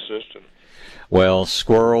be consistent. Well,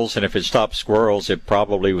 squirrels, and if it stops squirrels, it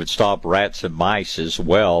probably would stop rats and mice as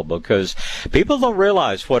well, because people don't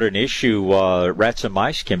realize what an issue rats and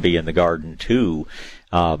mice can be in the garden, too.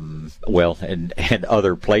 And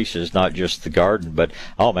other places, not just the garden. But,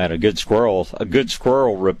 oh, man, a good squirrel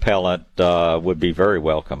repellent would be very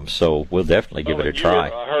welcome. So we'll definitely give it a try.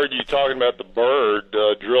 I heard you talking about the bird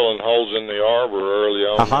drilling holes in the arbor early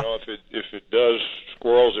on. If it does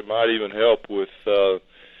squirrels, it might even help with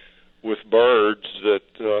birds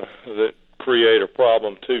that create a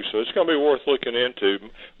problem too. So it's going to be worth looking into.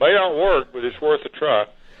 May not work, but it's worth a try.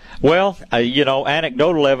 Well,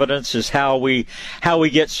 anecdotal evidence is how we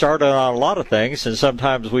get started on a lot of things, and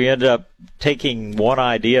sometimes we end up taking one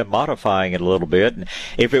idea and modifying it a little bit. And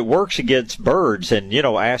if it works against birds, and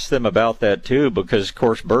ask them about that too, because of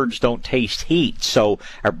course birds don't taste heat, so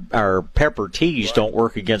our pepper teas don't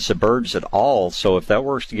work against the birds at all. So if that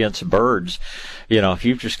works against the birds,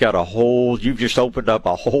 you've just opened up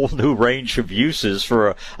a whole new range of uses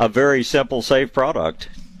for a very simple, safe product.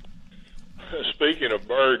 Speaking of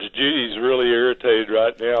birds, Judy's really irritated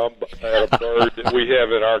right now at a bird that we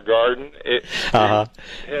have in our garden. It has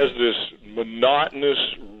this monotonous,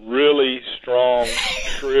 really strong,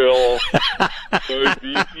 shrill, beep,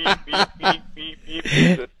 beep, beep, beep, beep, beep.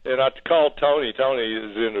 And I called Tony. Tony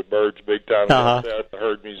is into birds big time. Out at the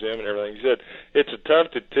Herd Museum and everything. He said, it's a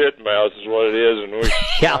tufted titmouse is what it is, and we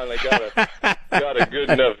finally got a good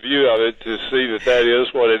enough view of it to see that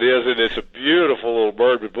is what it is, and it's a beautiful little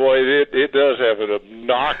bird, but boy, it does have an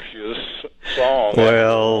obnoxious song.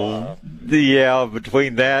 Well,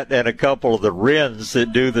 between that and a couple of the wrens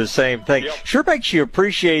that do the same thing, sure makes you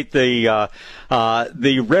appreciate the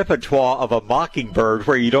repertoire of a mockingbird,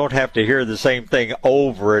 where you don't have to hear the same thing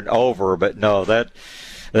over and over. But no, that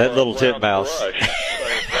little titmouse.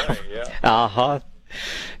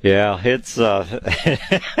 Yeah, it's that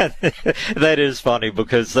is funny,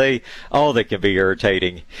 because they can be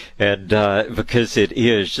irritating, and because it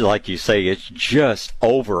is, like you say, it's just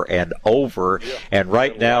over and over. And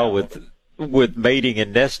right now with mating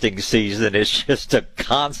and nesting season, it's just a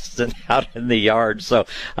constant out in the yard. So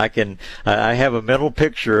I have a mental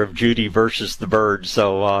picture of Judy versus the bird.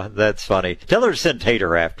 So that's funny. Tell her to send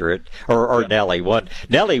Tater after it, or Nellie.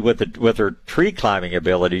 Nellie with her tree climbing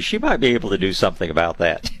ability, she might be able to do something about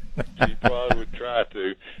that. She probably would try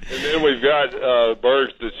to. And then we've got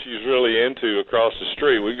birds that she's really into across the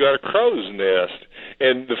street. We've got a crow's nest.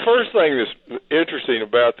 And the first thing that's interesting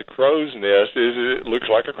about the crow's nest is it looks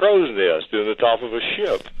like a crow's nest in the top of a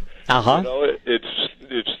ship. Uh-huh. You know,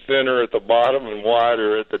 it's thinner at the bottom and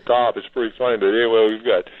wider at the top. It's pretty funny. But anyway, we've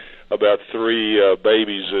got about 3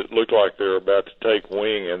 babies that look like they're about to take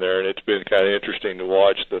wing in there, and it's been kind of interesting to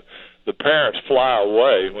watch the parents fly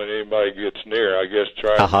away when anybody gets near. I guess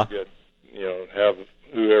trying to get, have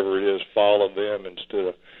whoever it is follow them instead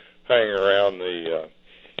of hanging around the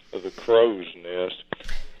crow's nest.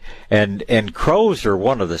 And crows are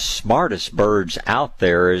one of the smartest birds out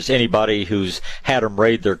there. As anybody who's had them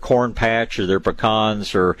raid their corn patch or their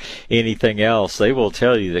pecans or anything else, they will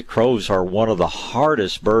tell you that crows are one of the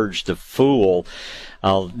hardest birds to fool.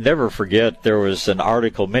 I'll never forget, there was an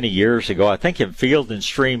article many years ago, I think in Field and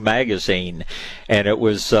Stream magazine, and it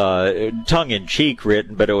was tongue-in-cheek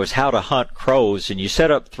written, but it was how to hunt crows. And you set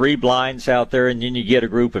up 3 blinds out there, and then you get a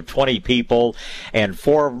group of 20 people, and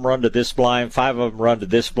 4 of them run to this blind, 5 of them run to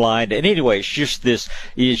this blind. And anyway, it's just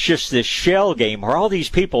this shell game where all these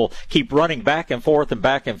people keep running back and forth, and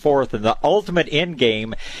the ultimate end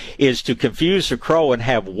game is to confuse the crow and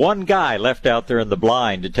have one guy left out there in the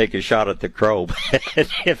blind to take a shot at the crow.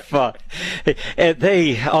 And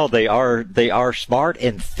they are smart,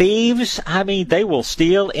 and thieves, I mean, they will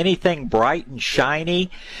steal anything bright and shiny.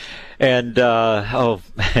 And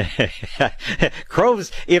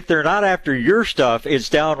crows, if they're not after your stuff, it's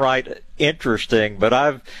downright interesting. But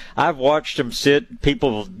I've watched them sit,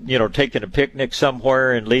 people, taking a picnic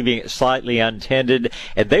somewhere and leaving it slightly untended,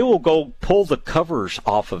 and they will go pull the covers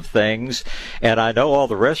off of things. And I know all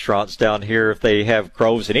the restaurants down here, if they have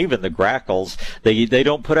crows, and even the grackles, they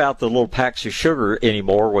don't put out the little packs of sugar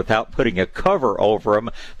anymore without putting a cover over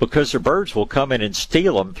them, because the birds will come in and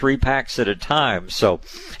steal them 3 packs at a time. So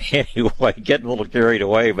anyway, getting a little carried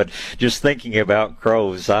away, but just thinking about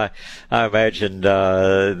crows, I imagine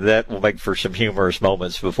that will make for some humorous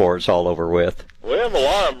moments before it's all over with. We have a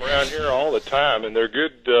lot of them around here all the time, and they're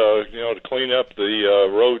good, to clean up the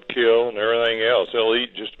roadkill and everything else. They'll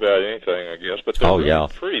eat just about anything, I guess. But they're really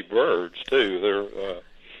pretty birds too.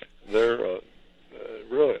 They're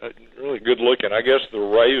really good looking. I guess the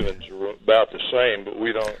ravens are about the same, but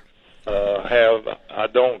we don't have. I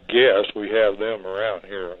don't guess we have them around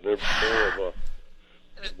here. They're more of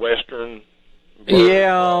a western.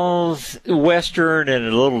 Yeah, western and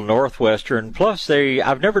a little northwestern. Plus,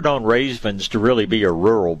 I've never known ravens to really be a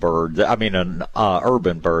rural bird. I mean, an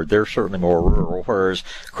urban bird. They're certainly more rural, whereas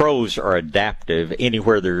crows are adaptive.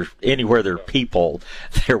 Anywhere there are people,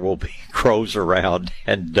 there will be crows around.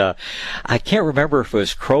 And I can't remember if it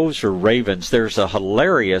was crows or ravens. There's a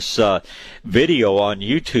hilarious video on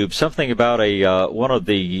YouTube, something about one of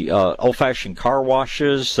the old-fashioned car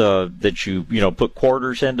washes that you put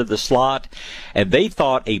quarters into the slot. And they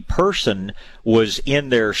thought a person was in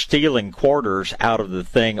there stealing quarters out of the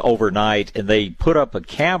thing overnight, and they put up a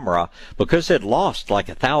camera because they'd lost like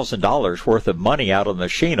 $1,000 worth of money out of the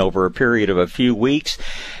machine over a period of a few weeks.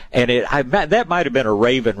 And that might have been a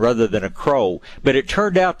raven rather than a crow, but it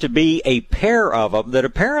turned out to be a pair of them that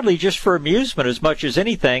apparently, just for amusement as much as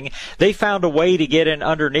anything, they found a way to get in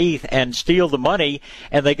underneath and steal the money.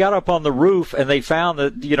 And they got up on the roof, and they found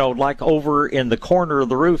that, like over in the corner of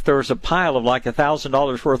the roof, there was a pile of like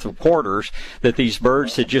 $1,000 worth of quarters that these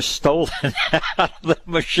birds had just stolen out of the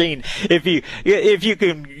machine. If you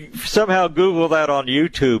can somehow Google that on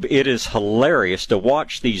YouTube, it is hilarious to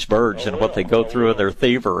watch these birds and what they go through in their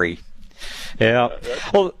thievery. Yeah.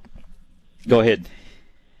 Well, go ahead.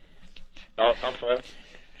 I'm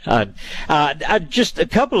fine. Just a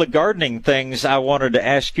couple of gardening things I wanted to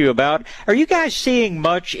ask you about. Are you guys seeing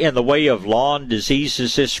much in the way of lawn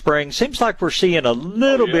diseases this spring? Seems like we're seeing a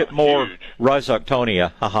little bit more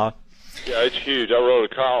Rhizoctonia. Yeah, it's huge. I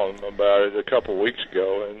wrote a column about it a couple of weeks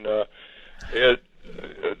ago, and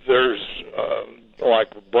there's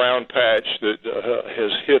like a brown patch that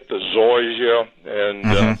has hit the zoysia,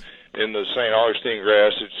 and in the St. Augustine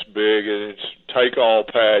grass it's big, and it's take-all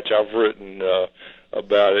patch. I've written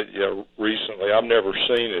about it recently. I've never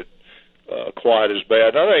seen it quite as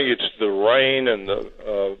bad. I think it's the rain and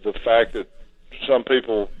the fact that some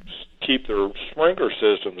people keep their sprinkler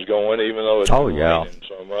systems going even though it's raining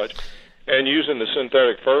so much. And using the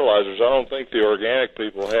synthetic fertilizers, I don't think the organic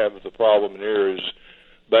people have the problem here as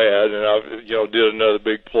bad. And I, did another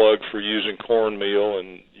big plug for using cornmeal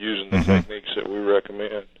and using the techniques that we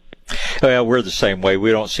recommend. Well, we're the same way.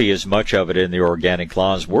 We don't see as much of it in the organic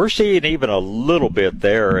lawns. We're seeing even a little bit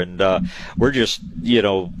there, and we're just,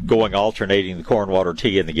 going alternating the corn water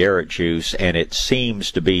tea and the Garrett juice, and it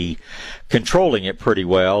seems to be controlling it pretty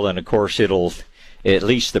well. And, of course, at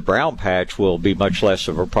least the brown patch will be much less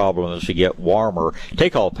of a problem as we get warmer.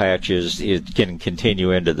 Take-all patches, it can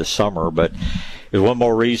continue into the summer, but there's one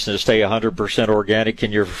more reason to stay 100% organic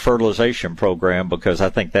in your fertilization program, because I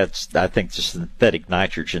think the synthetic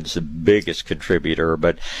nitrogen is the biggest contributor.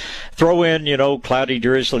 But throw in, cloudy,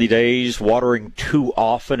 drizzly days, watering too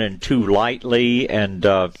often and too lightly, and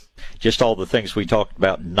just all the things we talked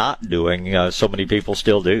about not doing, so many people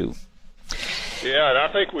still do. Yeah, and I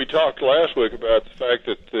think we talked last week about the fact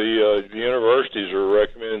that the universities are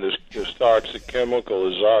recommending this toxic chemical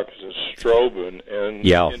azoxystrobin, and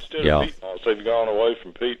instead of peat moss, they've gone away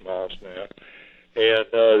from peat moss now. And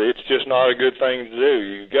it's just not a good thing to do.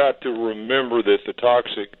 You've got to remember that the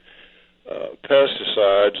toxic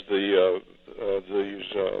pesticides, these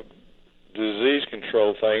disease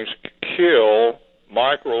control things, kill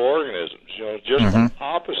microorganisms. Just the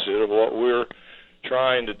opposite of what we're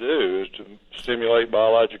trying to do is to stimulate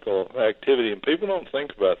biological activity, and people don't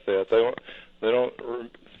think about that. They don't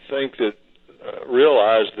think that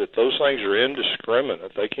realize that those things are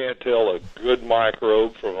indiscriminate. They can't tell a good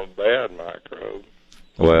microbe from a bad microbe.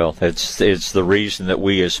 Well, it's the reason that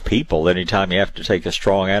we as people, anytime you have to take a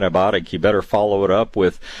strong antibiotic, you better follow it up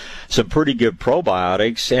with some pretty good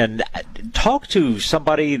probiotics. And talk to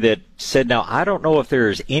somebody that said, now, I don't know if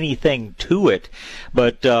there's anything to it,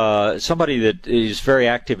 but somebody that is very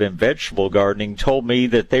active in vegetable gardening told me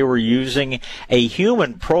that they were using a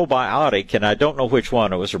human probiotic, and I don't know which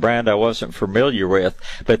one. It was a brand I wasn't familiar with,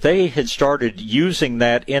 but they had started using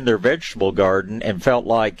that in their vegetable garden and felt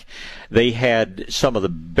like they had some of the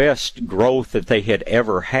best growth that they had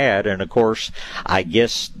ever had. And, of course, I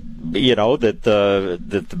guess, that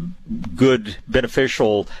the good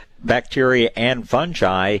beneficial bacteria and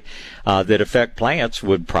fungi that affect plants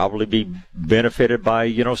would probably be benefited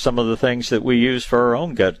by, some of the things that we use for our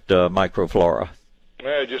own gut microflora.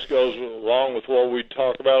 Yeah, it just goes along with what we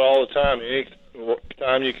talk about all the time. Any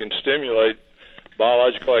time you can stimulate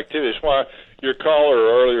biological activity. That's why your caller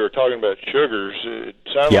earlier talking about sugars, it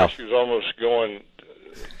sounded like she was almost going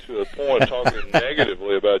to the point of talking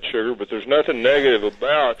negatively about sugar, but there's nothing negative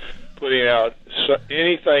about putting out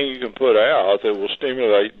anything you can put out that will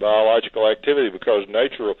stimulate biological activity, because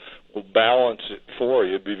nature will balance it for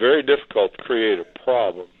you. It'd be very difficult to create a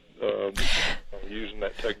problem using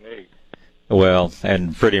that technique. Well,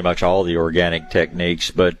 and pretty much all the organic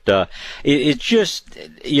techniques, but it's just,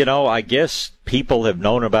 I guess people have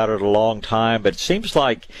known about it a long time, but it seems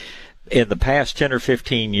like in the past 10 or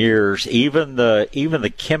 15 years, even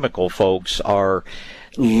the chemical folks are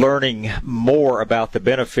learning more about the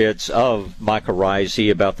benefits of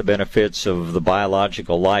mycorrhizae, about the benefits of the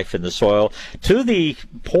biological life in the soil, to the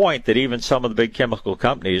point that even some of the big chemical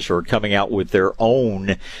companies are coming out with their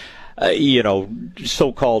own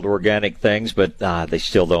so-called organic things, but they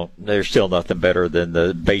still don't. There's still nothing better than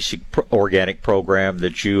the basic organic program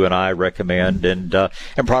that you and I recommend, and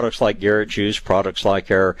products like Garrett Juice, products like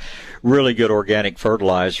our really good organic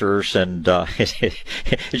fertilizers, and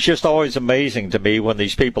it's just always amazing to me when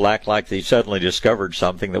these people act like they suddenly discovered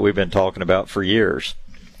something that we've been talking about for years.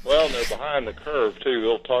 Well, they're behind the curve, too.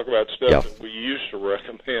 They'll talk about stuff that we used to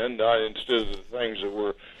recommend instead of the things that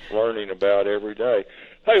we're learning about every day.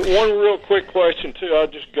 Hey, one real quick question, too. I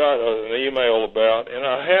just got an email about, and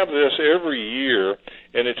I have this every year,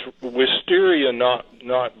 and it's wisteria not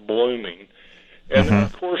blooming. And,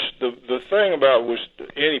 of course, the thing about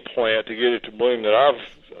any plant to get it to bloom that I've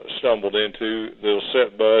stumbled into that'll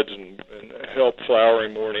set buds and help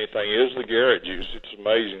flowering more than anything is the Garrett juice. It's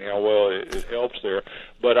amazing how well it helps there.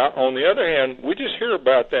 But on the other hand, we just hear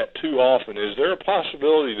about that too often. Is there a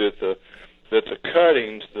possibility that the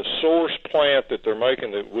cuttings, the source plant that they're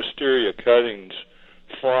making the wisteria cuttings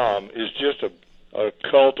from, is just a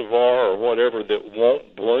cultivar or whatever that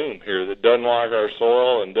won't bloom here, that doesn't like our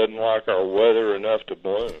soil and doesn't like our weather enough to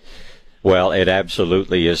bloom? Well, it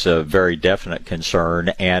absolutely is a very definite concern,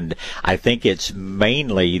 and I think it's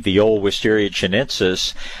mainly the old Wisteria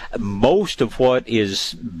chinensis. Most of what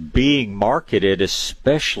is being marketed,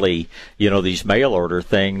 especially, these mail order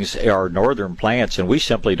things, are northern plants, and we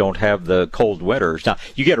simply don't have the cold winters. Now,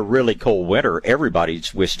 you get a really cold winter,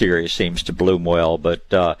 everybody's Wisteria seems to bloom well, but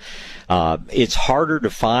it's harder to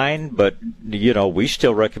find, but, we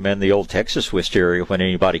still recommend the old Texas Wisteria when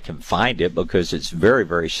anybody can find it, because it's very,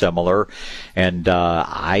 very similar. And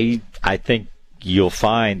I think you'll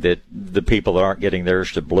find that the people that aren't getting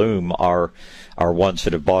theirs to bloom are ones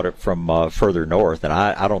that have bought it from further north. And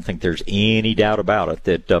I don't think there's any doubt about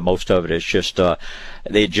it that most of it is just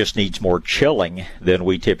it just needs more chilling than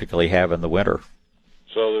we typically have in the winter.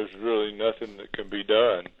 So there's really nothing that can be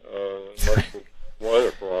done unless the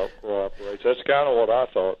weather cooperates. That's kind of what I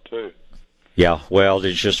thought too. Yeah, well,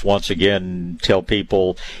 it's just once again tell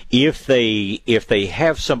people if they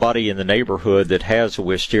have somebody in the neighborhood that has a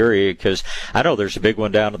wisteria, because I know there's a big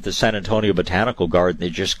one down at the San Antonio Botanical Garden that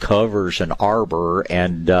just covers an arbor,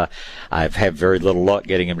 and I've had very little luck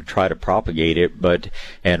getting them to try to propagate it.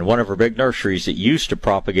 And one of our big nurseries that used to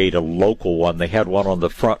propagate a local one, they had one on the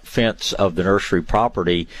front fence of the nursery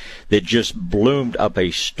property that just bloomed up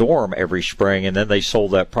a storm every spring, and then they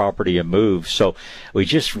sold that property and moved. So we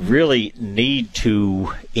just really need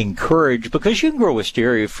to encourage, because you can grow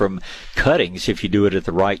wisteria from cuttings if you do it at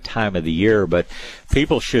the right time of the year, but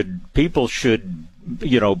people should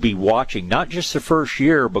be watching not just the first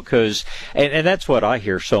year, because and that's what I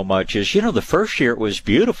hear so much is, the first year it was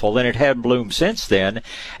beautiful and it had bloomed since then,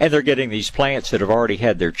 and they're getting these plants that have already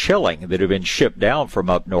had their chilling that have been shipped down from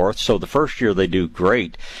up north, so the first year they do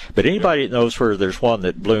great. But anybody that knows where there's one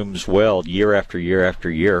that blooms well year after year after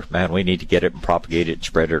year, man, we need to get it and propagate it and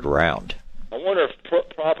spread it around. I wonder if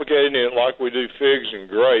propagating it like we do figs and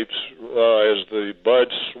grapes as the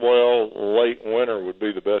buds swell late winter would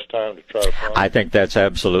be the best time to try to plant. I think that's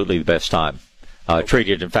absolutely the best time. Treat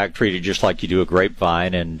it just like you do a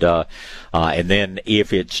grapevine, and then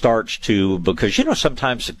if it starts to, because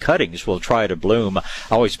sometimes the cuttings will try to bloom. I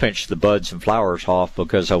always pinch the buds and flowers off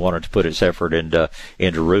because I wanted to put its effort into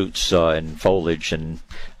roots and foliage,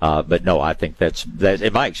 but no, I think that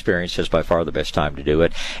in my experience is by far the best time to do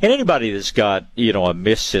it. And anybody that's got a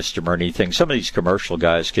mist system or anything, some of these commercial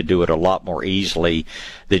guys could do it a lot more easily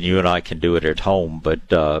than you and I can do it at home,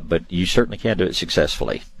 but you certainly can do it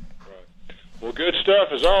successfully. Well, good stuff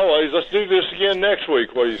as always. Let's do this again next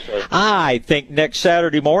week. What do you say? I think next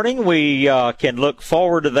Saturday morning we can look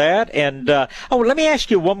forward to that. And let me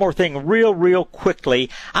ask you one more thing real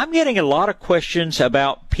quickly. I'm getting a lot of questions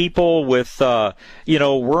about people with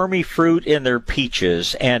wormy fruit in their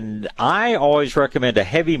peaches, and I always recommend a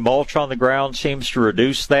heavy mulch on the ground seems to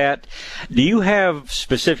reduce that. Do you have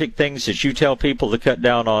specific things that you tell people to cut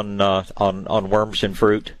down on worms in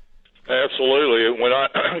fruit? Absolutely. When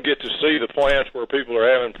I get to see the plants where people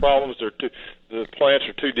are having problems, the plants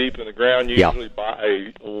are too deep in the ground, usually by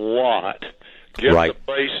a lot. Get the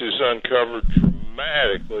bases uncovered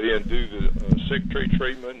dramatically and do the sick tree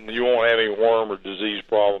treatment, and you won't have any worm or disease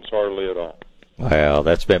problems hardly at all. Well,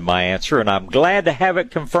 that's been my answer, and I'm glad to have it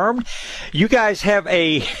confirmed. You guys have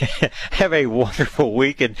a wonderful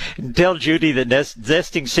week, and tell Judy that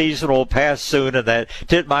nesting season will pass soon, and that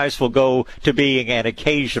titmice will go to being an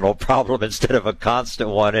occasional problem instead of a constant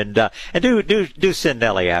one. And do send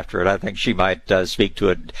Nellie after it. I think she might speak to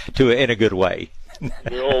it in a good way.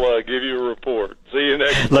 We'll give you a report. See you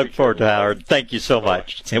next week. Look forward to Howard. Thank you so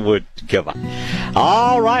much. Goodbye.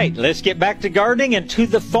 All right, let's get back to gardening and to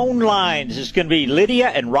the phone lines. It's going to be Lydia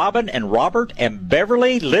and Robin and Robert and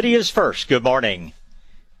Beverly. Lydia's first. Good morning.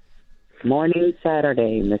 Morning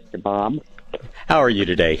Saturday, Mr. Bob. How are you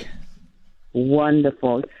today?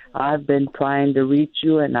 Wonderful. I've been trying to reach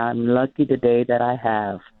you, and I'm lucky today that I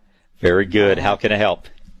have. Very good. How can I help?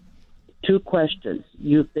 2 questions.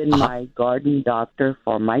 You've been my garden doctor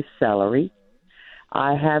for my celery.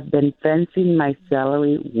 I have been fencing my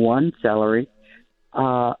one celery,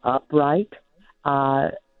 upright.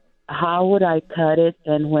 How would I cut it,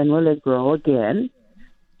 and when will it grow again?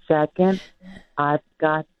 Second, I've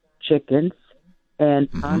got chickens, and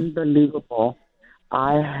unbelievable,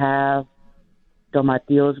 I have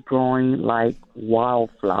tomatillos growing like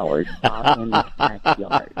wildflowers out in the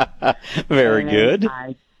backyard. Very good.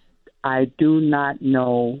 I do not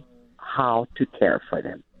know how to care for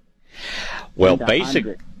them. Well,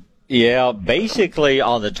 basically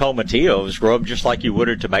on the tomatillos, grow them just like you would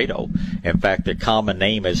a tomato. In fact, the common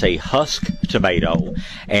name is a husk tomato,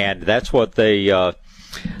 and that's what they,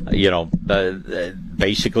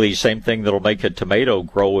 basically same thing that'll make a tomato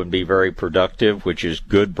grow and be very productive, which is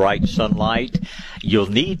good, bright sunlight. You'll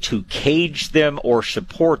need to cage them or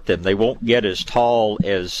support them. They won't get as tall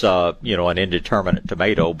as, an indeterminate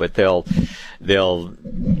tomato, but they'll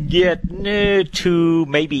get 2,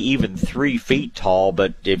 maybe even 3 feet tall.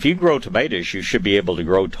 But if you grow tomatoes, you should be able to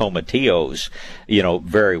grow tomatillos,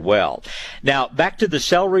 very well. Now, back to the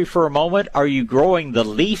celery for a moment. Are you growing the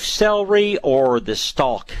leaf celery or the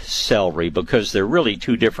stalk celery? Because they're really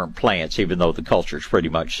 2 different plants, even though the culture is pretty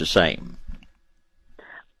much the same.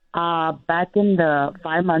 Back in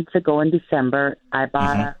 5 months ago in December, I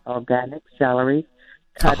bought an organic celery,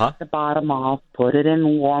 cut the bottom off, put it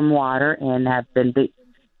in warm water, and have been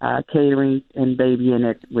catering and babying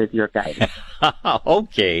it with your guidance.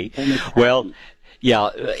 Okay. Well, yeah,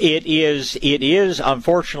 it is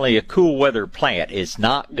unfortunately a cool weather plant. It's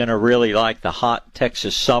not going to really like the hot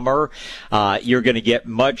Texas summer. You're going to get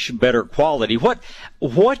much better quality.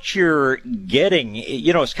 What you're getting,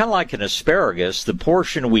 it's kind of like an asparagus. The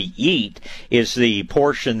portion we eat is the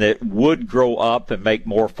portion that would grow up and make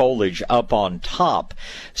more foliage up on top.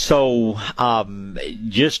 So,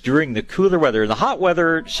 just during the cooler weather, the hot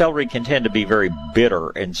weather, celery can tend to be very bitter,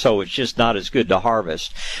 and so it's just not as good to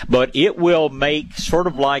harvest. But it will make sort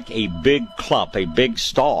of like a big clump, a big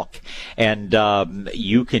stalk, and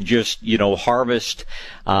you can just harvest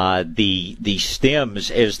the stems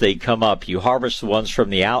as they come up. You harvest the ones from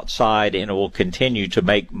the outside, and it will continue to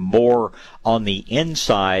make more on the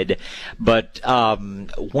inside. But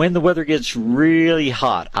when the weather gets really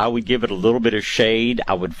hot, I would give it a little bit of shade.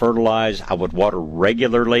 I would fertilize. I would water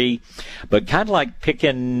regularly. But kind of like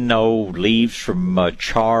picking leaves from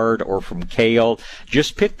chard or from kale,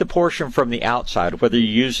 just pick the portion from the outside, whether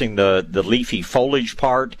you're using the leafy foliage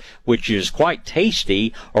part, which is quite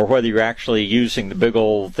tasty, or whether you're actually using the big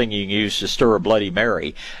old thing you can use to stir a Bloody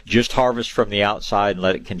Mary. Just harvest from the outside and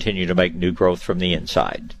let it continue to make new growth from the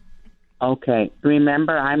inside. Okay.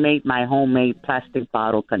 Remember, I made my homemade plastic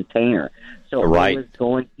bottle container. So it was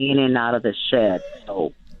going in and out of the shed.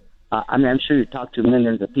 So, I'm sure you talk to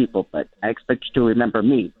millions of people, but I expect you to remember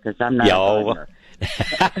me because I'm not a gardener.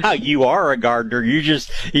 You are a gardener. You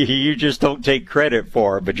just don't take credit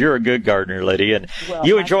for it, but you're a good gardener, Lydia. And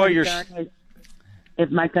you enjoy your... If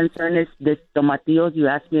my concern is this tomatillos, you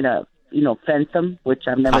asked me to, fence them, which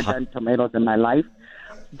I've never done tomatoes in my life.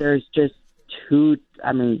 There's just too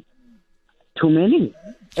many.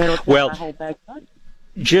 It'll my whole backyard.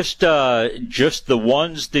 Just the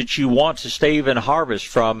ones that you want to stave and harvest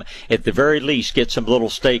from, at the very least, get some little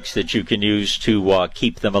stakes that you can use to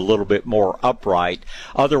keep them a little bit more upright.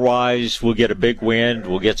 Otherwise, we'll get a big wind,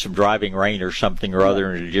 we'll get some driving rain or something or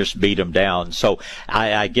other, and it'll just beat them down. So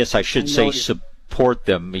I guess I should say support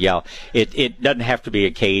them. Yeah, it doesn't have to be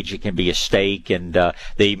a cage; it can be a stake, and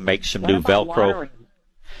they make some new Velcro.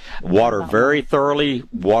 Water very thoroughly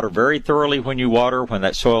when you water. When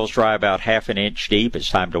that soil's dry about half an inch deep,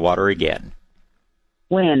 it's time to water again.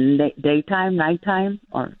 When? Daytime, nighttime,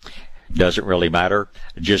 or? Doesn't really matter.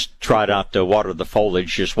 Just try not to water the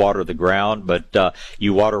foliage, just water the ground, but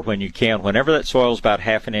you water when you can. Whenever that soil's about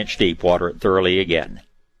half an inch deep, water it thoroughly again.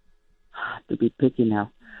 To be picky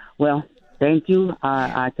now. Well, thank you.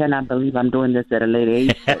 I cannot believe I'm doing this at a late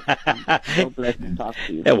age. I'm so blessed to talk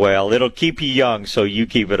to you. Well, it'll keep you young, so you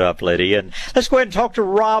keep it up, Lydia. And let's go ahead and talk to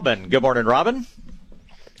Robin. Good morning, Robin.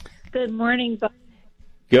 Good morning, Bob.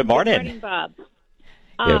 Good morning. Good morning, Bob.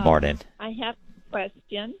 Good morning. I have a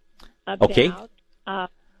question about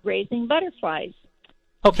raising butterflies.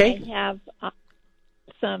 Okay. I have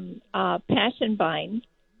some passion vine,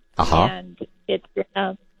 and it's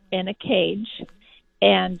in a cage.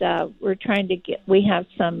 And we're trying to we have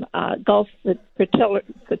some Gulf fritillaries.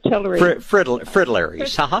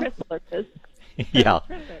 Fritillaries, Yeah.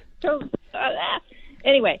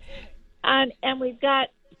 Anyway, and we've got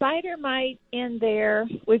spider mite in there.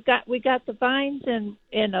 We got the vines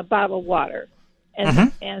in a bottle of water,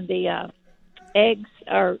 and the eggs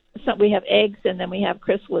are. We have eggs, and then we have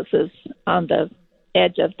chrysalises on the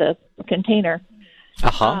edge of the container.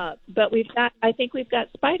 But I think we've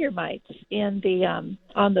got spider mites in the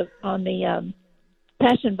on the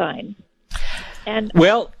passion vine, and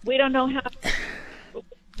we don't know how.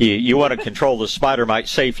 You want to control the spider mite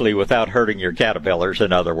safely without hurting your caterpillars.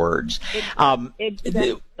 In other words,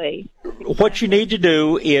 exactly. What you need to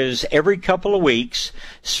do is every couple of weeks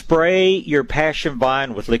spray your passion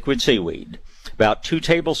vine with liquid seaweed. About 2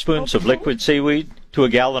 tablespoons of liquid seaweed to a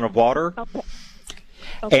gallon of water,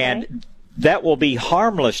 and that will be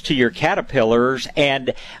harmless to your caterpillars.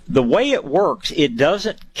 And the way it works, it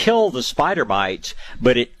doesn't kill the spider mites,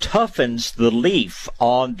 but it toughens the leaf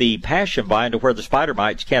on the passion vine to where the spider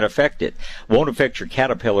mites can't affect it. Won't affect your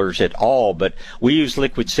caterpillars at all, but we use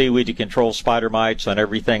liquid seaweed to control spider mites on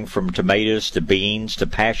everything from tomatoes to beans to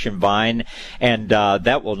passion vine, and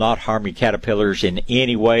that will not harm your caterpillars in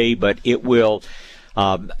any way, but it will.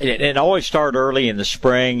 And always start early in the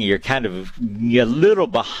spring. You're kind of a little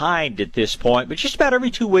behind at this point, but just about every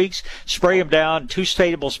 2 weeks, spray them down, 2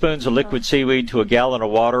 tablespoons of liquid seaweed to a gallon of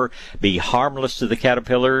water. Be harmless to the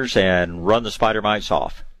caterpillars and run the spider mites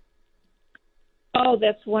off. Oh,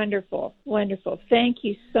 that's wonderful. Wonderful. Thank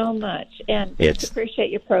you so much. And appreciate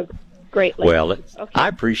your program. greatly. Well, I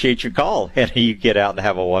appreciate your call, and you get out and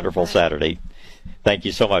have a wonderful Saturday. Thank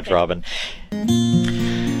you so much, Robin.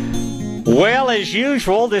 Well, as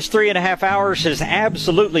usual, this 3.5 hours has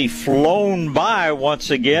absolutely flown by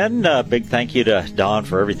once again. Big thank you to Don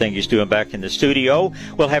for everything he's doing back in the studio.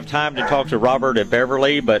 We'll have time to talk to Robert and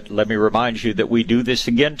Beverly, but let me remind you that we do this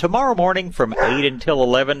again tomorrow morning from 8 until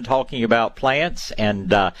 11, talking about plants. And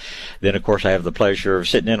then, of course, I have the pleasure of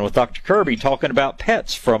sitting in with Dr. Kirby talking about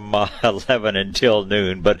pets from 11 until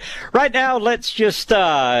noon. But right now, let's just take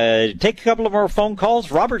a couple of more phone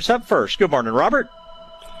calls. Robert's up first. Good morning, Robert.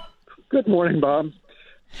 Good morning, Bob.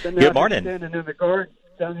 Good morning. Standing in the garden,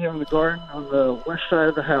 down here in the garden on the west side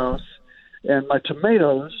of the house, and my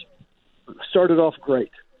tomatoes started off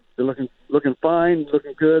great. They're looking fine,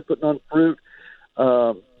 looking good, putting on fruit.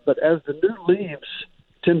 But as the new leaves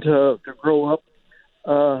tend to grow up,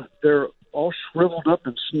 they're all shriveled up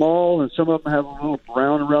and small, and some of them have a little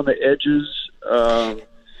brown around the edges.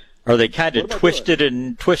 Are they kind of twisted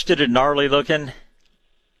and gnarly looking?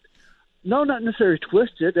 No, not necessarily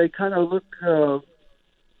twisted. They kind of look like,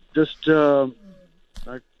 I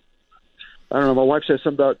don't know. My wife says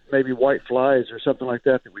something about maybe white flies or something like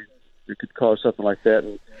that we could cause something like that.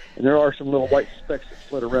 And there are some little white specks that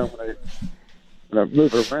flit around when I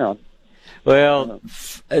move it around. Well,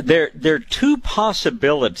 there are two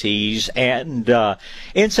possibilities, and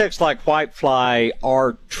insects like whitefly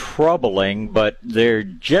are troubling, but they're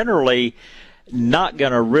generally not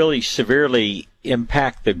going to really severely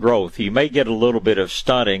impact the growth. You may get a little bit of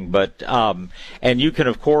stunting, but and you can,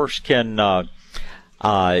 of course, just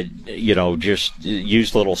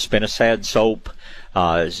use little spinosad soap.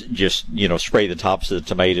 Spray the tops of the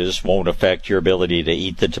tomatoes. Won't affect your ability to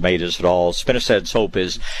eat the tomatoes at all. Spinosad soap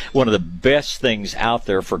is one of the best things out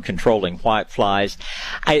there for controlling whiteflies.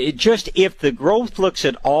 If the growth looks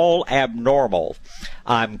at all abnormal,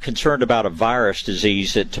 I'm concerned about a virus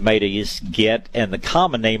disease that tomatoes get, and the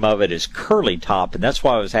common name of it is curly top, and that's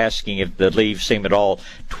why I was asking if the leaves seem at all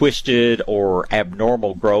twisted or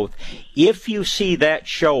abnormal growth. If you see that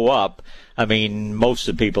show up, I mean, most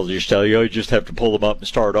of the people just tell you, you just have to pull them up and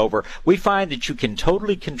start over. We find that you can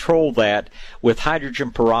totally control that with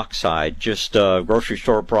hydrogen peroxide, just grocery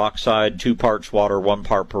store peroxide, 2 parts water, 1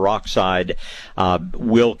 part peroxide,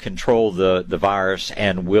 will control the virus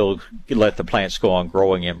and will let the plants go on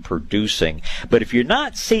growing and producing. But if you're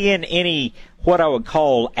not seeing any what I would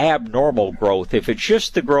call abnormal growth, if it's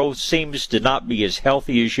just the growth seems to not be as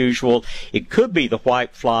healthy as usual, it could be the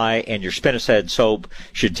whitefly, and your spinosad soap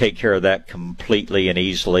should take care of that completely and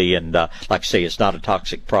easily. And like I say, it's not a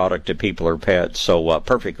toxic product to people or pets, so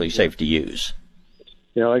perfectly safe to use.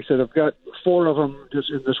 Yeah, like I said, I've got 4 of them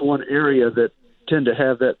just in this one area that tend to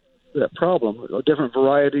have that problem. Different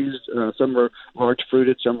varieties. Some are large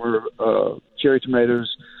fruited, some are cherry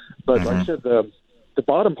tomatoes. But like I said, the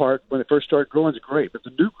bottom part, when it first started growing, is great. But the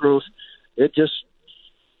new growth, they're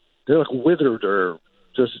like withered or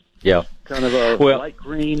just kind of a light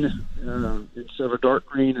green instead of a dark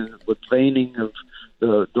green, and with veining of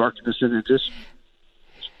the darkness in it.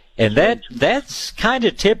 And that's kind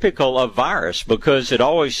of typical of virus, because it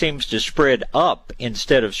always seems to spread up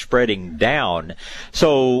instead of spreading down.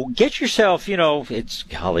 So get yourself,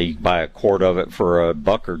 buy a quart of it for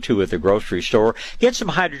 $1 or $2 at the grocery store. Get some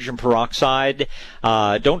hydrogen peroxide.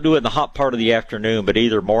 Don't do it in the hot part of the afternoon, but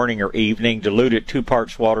either morning or evening. Dilute it 2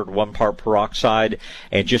 parts water to 1 part peroxide,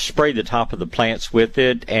 and just spray the top of the plants with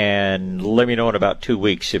it. And let me know in about 2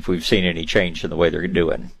 weeks if we've seen any change in the way they're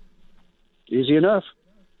doing. Easy enough.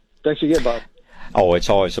 Thanks again, Bob. Oh, it's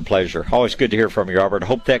always a pleasure. Always good to hear from you, Robert. I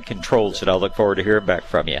hope that controls it. I look forward to hearing back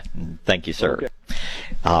from you. Thank you, sir. Okay.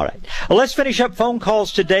 All right. Well, let's finish up phone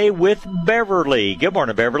calls today with Beverly. Good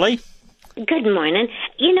morning, Beverly. Good morning.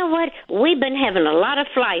 You know what? We've been having a lot of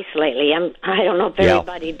flies lately. I don't know if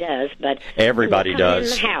everybody does, but everybody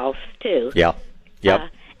does. In the house too. Yeah. Yep.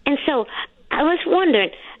 And so I was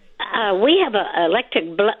wondering, we have an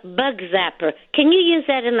electric bug zapper. Can you use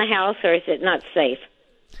that in the house, or is it not safe?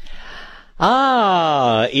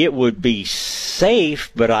 It would be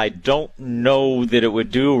safe, but I don't know that it would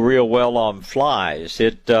do real well on flies.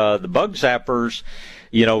 The bug zappers,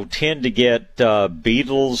 tend to get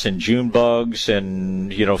beetles and June bugs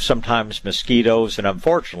and, sometimes mosquitoes, and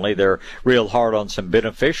unfortunately they're real hard on some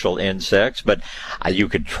beneficial insects, but you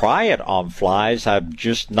could try it on flies. I'm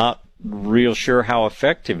just not real sure how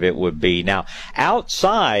effective it would be. Now,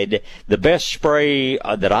 outside, the best spray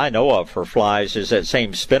that I know of for flies is that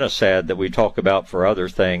same spinosad that we talk about for other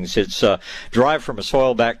things. It's derived from a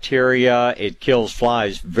soil bacteria. It kills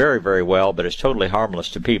flies very, very well, but it's totally harmless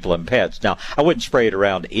to people and pets. Now, I wouldn't spray it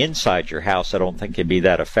around inside your house. I don't think it'd be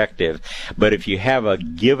that effective. But if you have a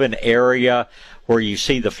given area where you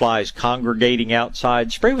see the flies congregating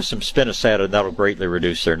outside, spray with some spinosad, and that'll greatly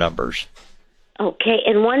reduce their numbers. Okay,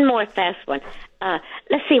 and one more fast one.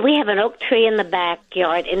 Let's see, we have an oak tree in the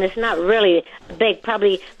backyard, and it's not really big,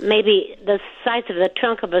 probably maybe the size of the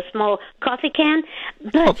trunk of a small coffee can,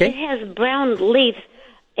 but it has brown leaves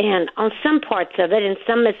and on some parts of it, and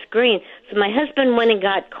some it's green. So my husband went and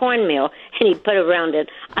got cornmeal, and he put around it.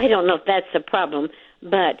 I don't know if that's a problem,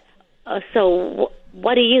 but so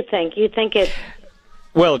what do you think? You think it...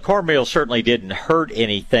 Well, cornmeal certainly didn't hurt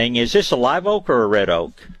anything. Is this a live oak or a red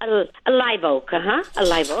oak? A live oak, a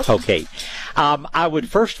live oak. Okay. I would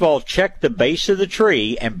first of all check the base of the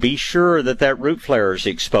tree and be sure that that root flare is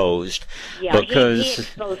exposed. Yeah, because he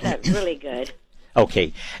exposed that really good.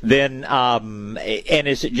 Okay. Then, and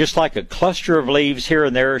is it just like a cluster of leaves here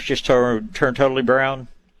and there? It's just turned totally brown?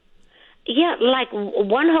 Yeah, like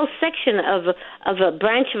one whole section of a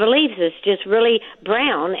branch of leaves is just really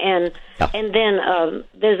brown, and then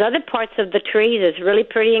there's other parts of the tree that's really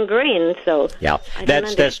pretty and green. So I don't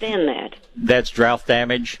understand that. That's drought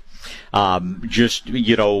damage. Just,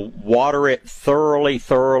 water it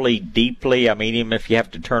thoroughly, deeply. I mean, even if you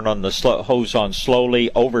have to turn on the hose on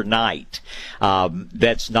slowly overnight,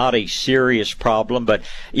 that's not a serious problem. But,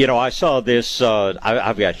 I saw this,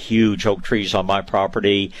 I've got huge oak trees on my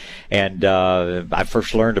property, and I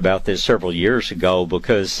first learned about this several years ago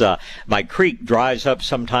because my creek dries up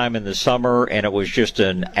sometime in the summer, and it was just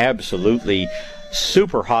an absolutely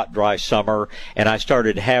super hot, dry summer, and I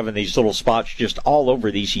started having these little spots just all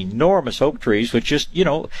over these enormous oak trees, which just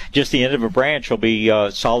the end of a branch will be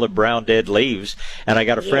solid brown dead leaves. And I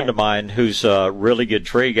got a friend of mine who's a really good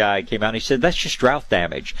tree guy, came out and he said, that's just drought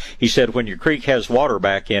damage. He said, when your creek has water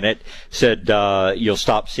back in it, said, you'll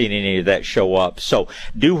stop seeing any of that show up. So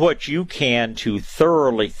do what you can to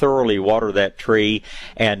thoroughly water that tree,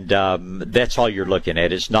 and that's all you're looking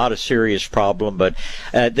at. It's not a serious problem, but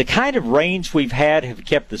the kind of rains we've had have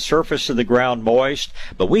kept the surface of the ground moist,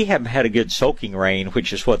 but we haven't had a good soaking rain,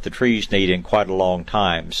 which is what the trees need in quite a long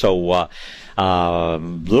time. So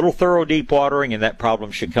little thorough deep watering, and that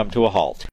problem should come to a halt.